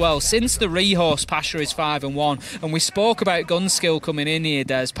now as well, since the rehost, Pasha is 5-1, and we spoke about gun skill coming in here,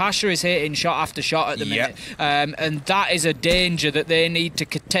 Des. Pasha is hitting shot after shot at the minute, and that is a danger that they need to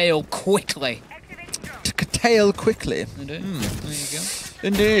curtail quickly. To curtail quickly? There you go.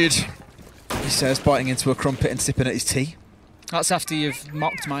 Indeed. He says, biting into a crumpet and sipping at his tea. That's after you've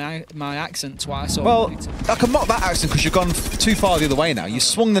mocked my accent twice. Well, I can mock that accent because you've gone too far the other way now. You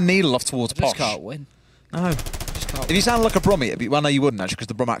swung the needle off towards Posh. I just can't win. No. If you sound like a Brummie, well, no, you wouldn't actually, because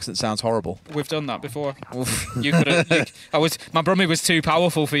the Brum accent sounds horrible. We've done that before. You couldn't. My Brummie was too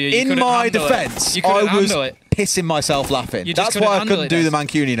powerful for you. In my defence, I was pissing myself laughing. That's why I couldn't do the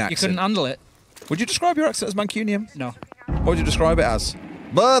Mancunian accent. You couldn't handle it. Would you describe your accent as Mancunian? No. What would you describe it as?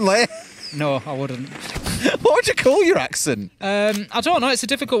 Burnley. No, I wouldn't. What would you call your accent? I don't know. It's a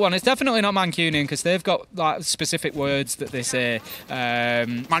difficult one. It's definitely not Mancunian because they've got like specific words that they say.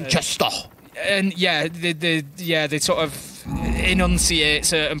 Manchester. And yeah, they sort of enunciate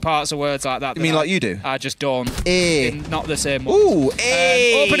certain parts of words like that. You mean like you do? I just don't. Not the same one. Ooh,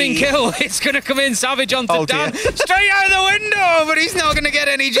 opening kill. It's going to come in. Savage onto Dan. Straight out of the window, but he's not going to get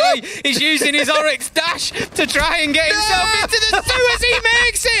any joy. He's using his Oryx dash to try and get himself into the sewers. He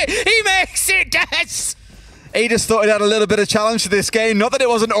makes it. He makes it, Des. He just thought he'd had a little bit of challenge to this game. Not that it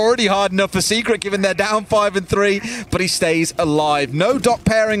wasn't already hard enough for Secret, given they're down 5-3, but he stays alive. No dot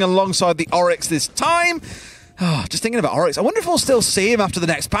pairing alongside the Oryx this time. Just thinking about Oryx. I wonder if we'll still see him after the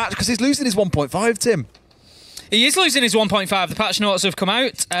next patch, because he's losing his 1.5, Tim. He is losing his 1.5. The patch notes have come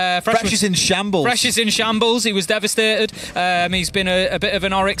out. Fresh is in shambles. Fresh is in shambles. He was devastated. He's been a bit of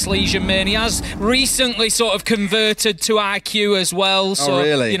an Oryx Legion main. He has recently sort of converted to IQ as well. So,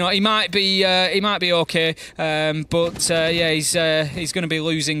 really? You know, he might be okay. But yeah, he's going to be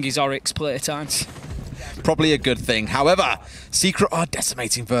losing his Oryx playtime. Probably a good thing. However, Secret are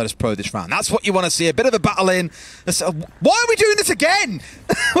decimating Virtus.pro this round. That's what you want to see. A bit of a battle in. Why are we doing this again?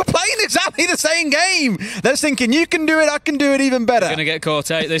 We're playing exactly the same game. They're thinking, you can do it, I can do it even better. He's going to get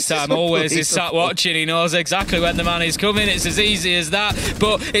caught out this time. Always. He's sat watching. He knows exactly when the man is coming. It's as easy as that.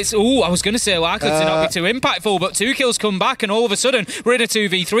 But it's, I was going to say likely to not be too impactful, but 2 kills come back and all of a sudden we're in a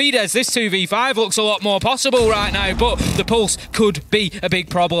 2v3, Des. This 2v5 looks a lot more possible right now, but the pulse could be a big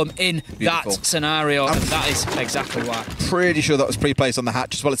problem in that scenario. That is exactly why. Pretty sure that was pre-placed on the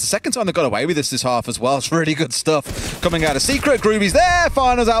hatch as well. It's the second time they got away with this half as well. It's really good stuff coming out of Secret. Groovy's there,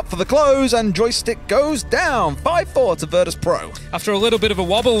 Finals out for the close, and Joystick goes down 5-4 to Virtus.pro. After a little bit of a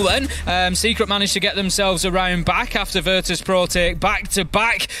wobble then, Secret managed to get themselves around back after Virtus.pro take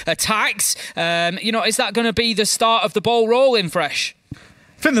back-to-back attacks. You know, is that going to be the start of the ball rolling, Fresh? I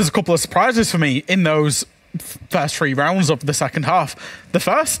think there's a couple of surprises for me in those first 3 rounds of the second half. The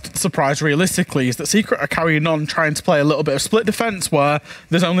first surprise, realistically, is that Secret are carrying on trying to play a little bit of split defense where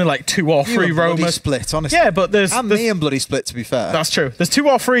there's only like 2 or 3 roamers. Split, honestly. Yeah, but there's me and bloody split, to be fair. That's true. There's 2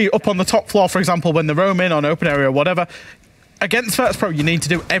 or 3 up on the top floor, for example, when they're roaming on open area or whatever. Against Virtus.pro, you need to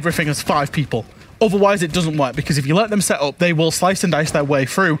do everything as 5 people. Otherwise, it doesn't work, because if you let them set up, they will slice and dice their way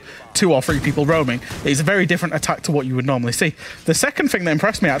through 2 or 3 people roaming. It's a very different attack to what you would normally see. The second thing that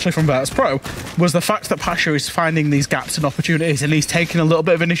impressed me, actually, from Virtus.pro was the fact that Pasha is finding these gaps and opportunities, and he's taking a little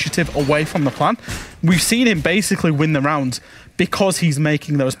bit of initiative away from the plan. We've seen him basically win the round because he's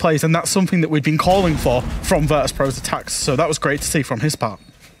making those plays, and that's something that we've been calling for from Virtus.pro's attacks, so that was great to see from his part.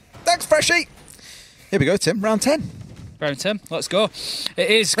 Thanks, Freshie. Here we go, Tim. Round 10. Round 10. Let's go. It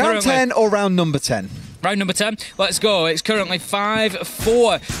is round 10 or round number 10? Round number 10, let's go. It's currently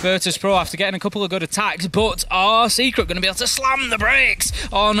 5-4 Virtus.pro after getting a couple of good attacks, but are Secret going to be able to slam the brakes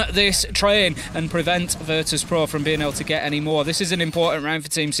on this train and prevent Virtus.pro from being able to get any more? This is an important round for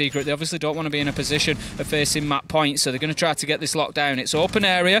Team Secret. They obviously don't want to be in a position of facing map points, so they're going to try to get this locked down. It's open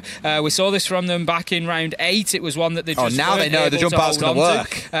area. We saw this from them back in round 8. It was one that they just now they know the jump out's going to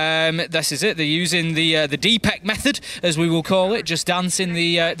work. This is it. They're using the DPEC method, as we will call it, just dancing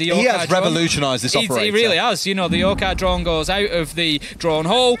the Yokai He has drone. revolutionised this operator. He really has. You know, the Yokai drone goes out of the drone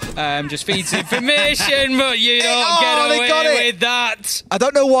hole, just feeds information, but you don't get away with that. I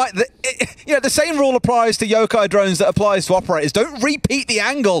don't know why. The same rule applies to Yokai drones that applies to operators. Don't repeat the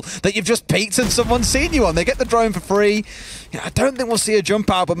angle that you've just peeked and someone's seen you on. They get the drone for free. I don't think we'll see a jump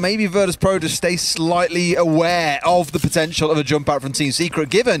out, but maybe Virtus.pro just stay slightly aware of the potential of a jump out from Team Secret,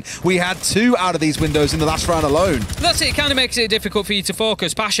 given we had 2 out of these windows in the last round alone. That's it. It kind of makes it difficult for you to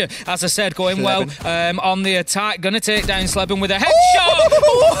focus. Pasha, as I said, going well on the attack. Going to take down Sleben with a headshot.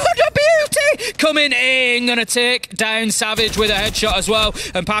 What a beauty! Coming in. Going to take down Savage with a headshot as well.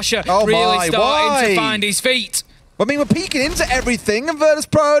 And Pasha really starting to find his feet. I mean, we're peeking into everything, and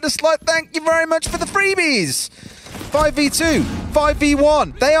Virtus.pro just like, thank you very much for the freebies. 5v2,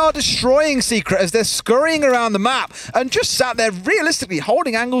 5v1. They are destroying Secret as they're scurrying around the map and just sat there realistically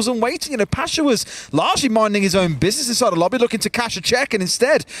holding angles and waiting. You know, Pasha was largely minding his own business inside the lobby, looking to cash a check, and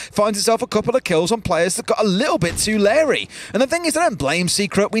instead finds himself a couple of kills on players that got a little bit too leery. And the thing is, they don't blame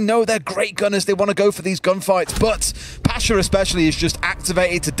Secret. We know they're great gunners. They want to go for these gunfights, but Pasha especially is just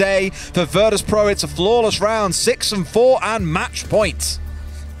activated today. For Virtus.pro, it's a flawless round, 6-4 and match point.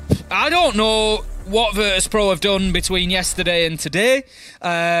 I don't know what Virtus.pro have done between yesterday and today,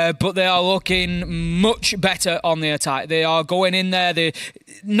 but they are looking much better on the attack. They are going in there.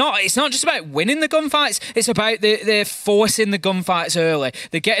 It's not just about winning the gunfights, it's about they're forcing the gunfights early.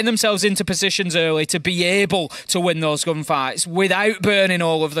 They're getting themselves into positions early to be able to win those gunfights without burning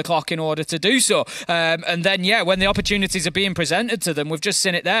all of the clock in order to do so. And then, when the opportunities are being presented to them, we've just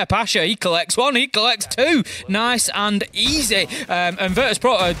seen it there. Pasha, he collects 1, he collects 2. Nice and easy. And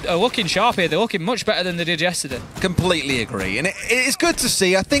Virtus.pro are looking sharp here. They're looking much better than they did yesterday. Completely agree. And it's good to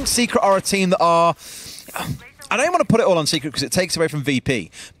see. I think Secret are a team that are... I don't want to put it all on Secret because it takes away from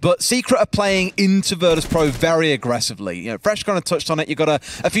VP, but Secret are playing into Virtus.pro very aggressively. You know, Fresh kind of touched on it. You've got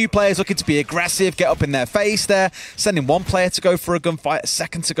a few players looking to be aggressive, get up in their face there, sending one player to go for a gunfight, a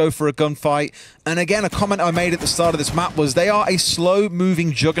second to go for a gunfight. And again, a comment I made at the start of this map was they are a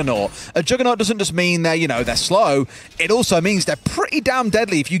slow-moving juggernaut. A juggernaut doesn't just mean they're slow. It also means they're pretty damn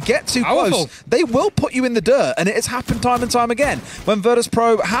deadly. If you get too close, they will put you in the dirt, and it has happened time and time again. When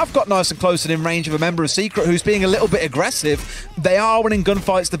Virtus.pro have got nice and close and in range of a member of Secret who's being a little bit aggressive, they are winning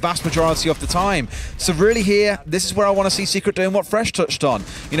gunfights the vast majority of the time. So really here, this is where I want to see Secret doing what Fresh touched on.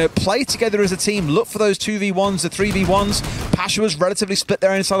 You know, play together as a team, look for those 2v1s, the 3v1s. Pasha was relatively split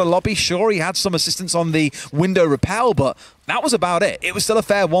there inside the lobby. Sure, he had some assistance on the window repel, but that was about it. It was still a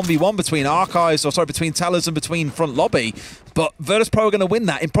fair 1v1 between between tellers and between front lobby. But Virtus.pro are going to win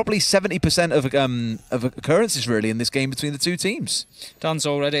that in probably 70% of occurrences, really, in this game between the two teams. Dan's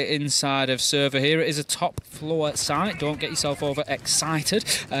already inside of server here. It is a top floor site. Don't get yourself over excited.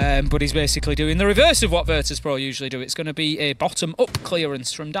 But he's basically doing the reverse of what Virtus.pro usually do. It's going to be a bottom-up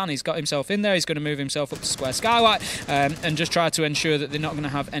clearance from Dan. He's got himself in there. He's going to move himself up to square skylight and just try to ensure that they're not going to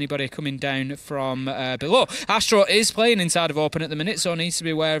have anybody coming down from below. Astro is playing inside of open at the minute, so needs to be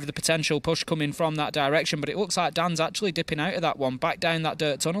aware of the potential push coming from that direction. But it looks like Dan's actually dipping out of that one, back down that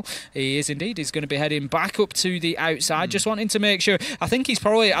dirt tunnel. He is indeed. He's going to be heading back up to the outside, just wanting to make sure. I think he's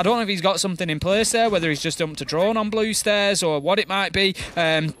probably, I don't know if he's got something in place there, whether he's just dumped a drone on blue stairs or what it might be,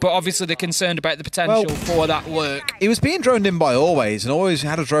 but obviously they're concerned about the potential for that lurk. He was being droned in by Always, and Always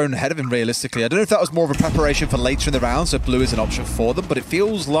had a drone ahead of him realistically. I don't know if that was more of a preparation for later in the round, so blue is an option for them, but it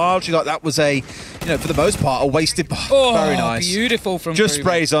feels largely like that was a, for the most part, a wasted... very nice. Beautiful from just Kruger.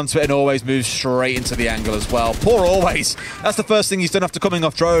 Sprays onto it and Always moves straight into the angle as well. Poor Always. That's the first thing he's done after coming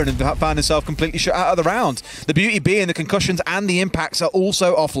off drone and found himself completely shut out of the round. The beauty being the concussions and the impacts are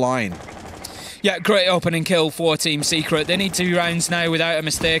also offline. Yeah, great opening kill for Team Secret. They need 2 rounds now without a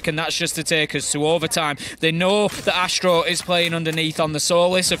mistake, and that's just to take us to overtime. They know that Astro is playing underneath on the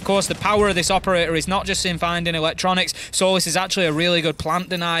Solis. Of course, the power of this operator is not just in finding electronics. Solis is actually a really good plant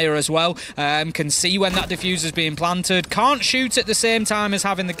denier as well. Can see when that diffuser is being planted. Can't shoot at the same time as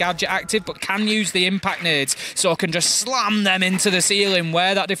having the gadget active, but can use the impact nades, so can just slam them into the ceiling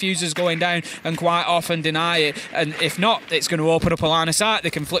where that diffuser is going down and quite often deny it. And if not, it's going to open up a line of sight. They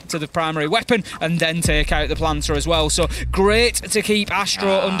can flip to the primary weapon and then take out the planter as well. So great to keep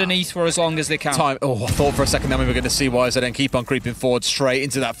Astro underneath for as long as they can. Oh, I thought for a second then we were going to see YZN keep on creeping forward straight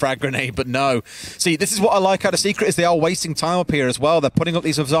into that frag grenade, but no. See, this is what I like out of Secret, is they are wasting time up here as well. They're putting up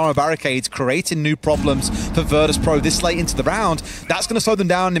these Azara barricades, creating new problems for Virtus.pro this late into the round. That's going to slow them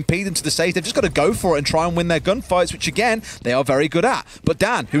down and impede them to the stage. They've just got to go for it and try and win their gunfights, which again, they are very good at. But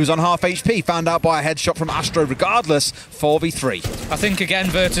Dan, who was on half HP, found out by a headshot from Astro regardless, 4v3. I think again,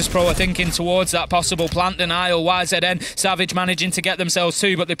 Virtus.pro are thinking towards that possible plant denial. YZN, Savage managing to get themselves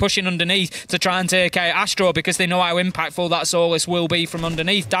too, but they're pushing underneath to try and take out Astro because they know how impactful that Solus will be from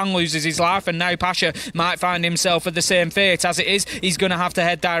underneath. Dan loses his life, and now Pasha might find himself at the same fate. As it is, he's going to have to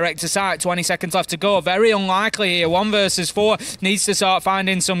head direct to site. 20 seconds left to go. Very unlikely here. 1 versus 4. Needs to start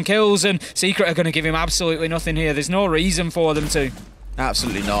finding some kills, and Secret are going to give him absolutely nothing here. There's no reason for them to.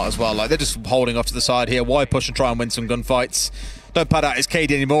 Absolutely not as well. Like, they're just holding off to the side here. Why push and try and win some gunfights? Don't pad out his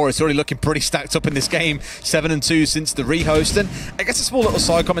KD anymore. It's already looking pretty stacked up in this game. 7-2 since the rehost. And I guess a small little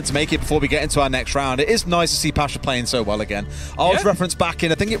side comment to make it before we get into our next round. It is nice to see Pasha playing so well again. I was referenced back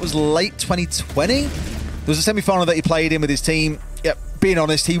in, I think it was late 2020. There was a semi-final that he played in with his team. Yep, being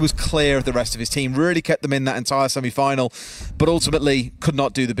honest, he was clear of the rest of his team. Really kept them in that entire semi-final, but ultimately could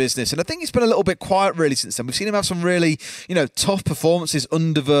not do the business. And I think he's been a little bit quiet really since then. We've seen him have some really, tough performances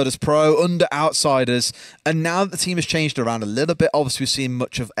under Virtus.pro, under Outsiders. And now that the team has changed around a little bit, obviously we've seen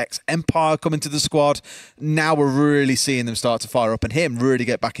much of X-Empire come into the squad. Now we're really seeing them start to fire up and him really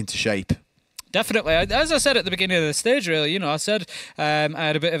get back into shape. Definitely. As I said at the beginning of the stage, really, I said I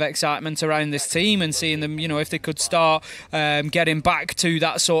had a bit of excitement around this team and seeing them, if they could start getting back to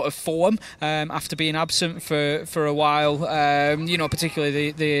that sort of form after being absent for a while,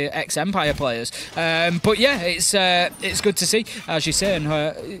 particularly the ex-Empire players. But yeah, it's good to see, as you say, and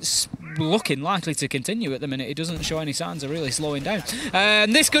it's looking likely to continue at the minute. It doesn't show any signs of really slowing down.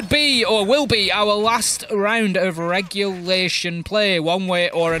 This could be, or will be, our last round of regulation play, one way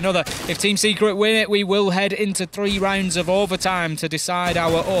or another. If Team Secret win it, we will head into 3 rounds of overtime to decide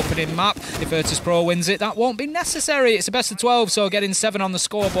our opening map. If Virtus.pro wins it, that won't be necessary. It's a best of 12, so getting 7 on the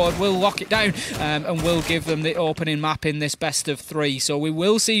scoreboard will lock it down and will give them the opening map in this best of 3. So we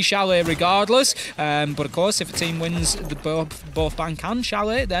will see Chalet regardless, but of course, if a team wins both Bank and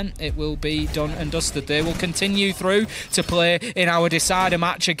Chalet, then it will be done and dusted. They will continue through to play in our decider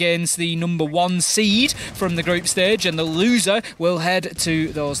match against the number 1 seed from the group stage, and the loser will head to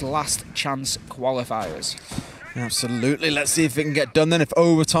those last chance qualifiers. Absolutely. Let's see if it can get done then. If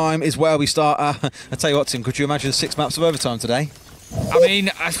overtime is where we start. I tell you what, Tim, could you imagine 6 maps of overtime today? I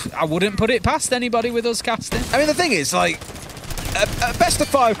mean, I wouldn't put it past anybody with us casting. I mean, the thing is, like, a best of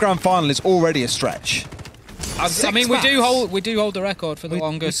 5 grand final is already a stretch. I mean, we do hold the record for the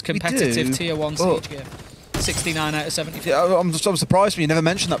longest competitive Tier 1 siege game. 69 out of 74. Yeah, I'm surprised when you never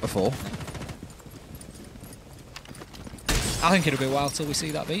mentioned that before. I think it'll be a while till we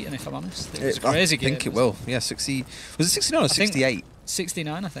see that beaten, if I'm honest. It's a crazy game. I think it will. Yeah, 60. Was it 69 or 68?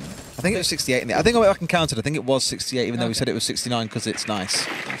 69, I think. I think it was 68 in there. I think I can count it. I think it was 68, even though we said it was 69 because it's nice.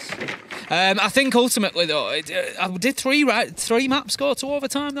 I think ultimately, though, did 3 maps go to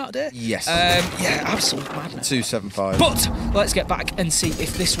overtime that day? Yes. Yeah, absolute madness. 275. But let's get back and see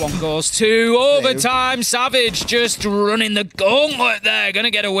if this one goes to overtime. Savage just running the gauntlet there. Going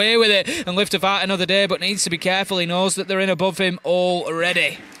to get away with it and live to fight another day, but needs to be careful. He knows that they're in above him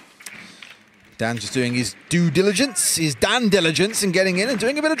already. Dan just doing his due diligence, his Dan diligence, and getting in and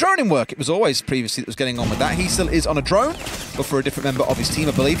doing a bit of droning work. It was always previously that was getting on with that. He still is on a drone, but for a different member of his team,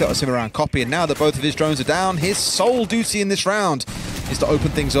 I believe. That was him around Copy, and now that both of his drones are down, his sole duty in this round is to open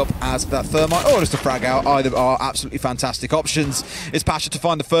things up as that thermite or just to frag out. Either are absolutely fantastic options. It's Pasha to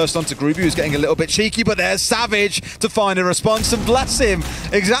find the first onto Groovy, who's getting a little bit cheeky, but there's Savage to find a response, and bless him.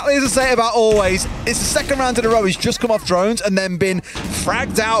 Exactly as I say about always, it's the second round in a row he's just come off drones and then been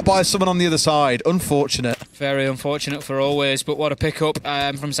fragged out by someone on the other side. Unfortunate. Very unfortunate for always, but what a pickup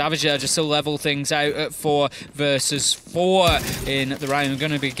from Savage there, just to level things out at 4 versus 4 in the round. We're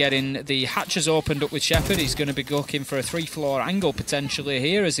going to be getting the hatches opened up with Shepard. He's going to be looking for a 3-floor angle potentially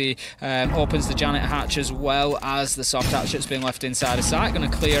here as he opens the Janet hatch as well as the soft hatch that's been left inside a site. Going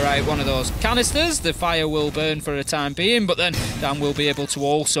to clear out one of those canisters. The fire will burn for a time being, but then Dan will be able to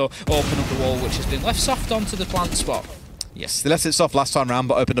also open up the wall which has been left soft onto the plant spot. Yes, they left it soft last time round,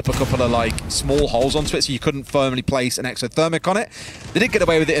 but opened up a couple of small holes onto it, so you couldn't firmly place an exothermic on it. They did get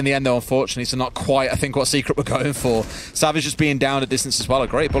away with it in the end, though, unfortunately, so not quite, I think, what Secret were going for. Savage just being down at distance as well. A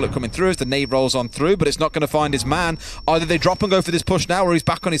great bullet coming through as the nade rolls on through, but it's not going to find his man. Either they drop and go for this push now, or he's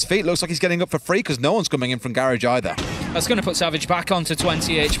back on his feet. Looks like he's getting up for free because no one's coming in from garage either. That's going to put Savage back onto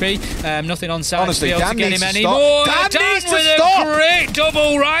 20 HP. Nothing on side Honestly, to be able Dan to get needs him to anymore. stop. Dan needs to with stop. a great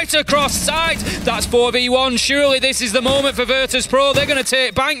double right across side. That's 4v1. Surely this is the moment for Virtus.pro. They're going to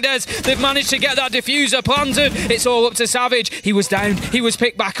take bank, Des. They've managed to get that diffuser planted. It's all up to Savage. He was down. He was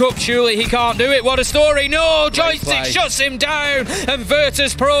picked back up. Surely he can't do it. What a story. No, Joystick shuts him down. And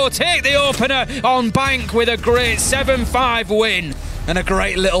Virtus.pro take the opener on bank with a great 7-5 win. And a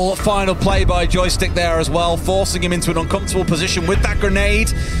great little final play by Joystick there as well, forcing him into an uncomfortable position with that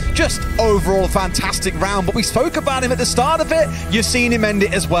grenade. Just overall a fantastic round, but we spoke about him at the start of it. You've seen him end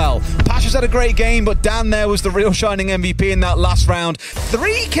it as well. Pasha's had a great game, but Dan there was the real shining MVP in that last round.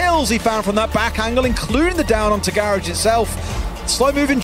 3 kills he found from that back angle, including the down onto Garage itself. Slow moving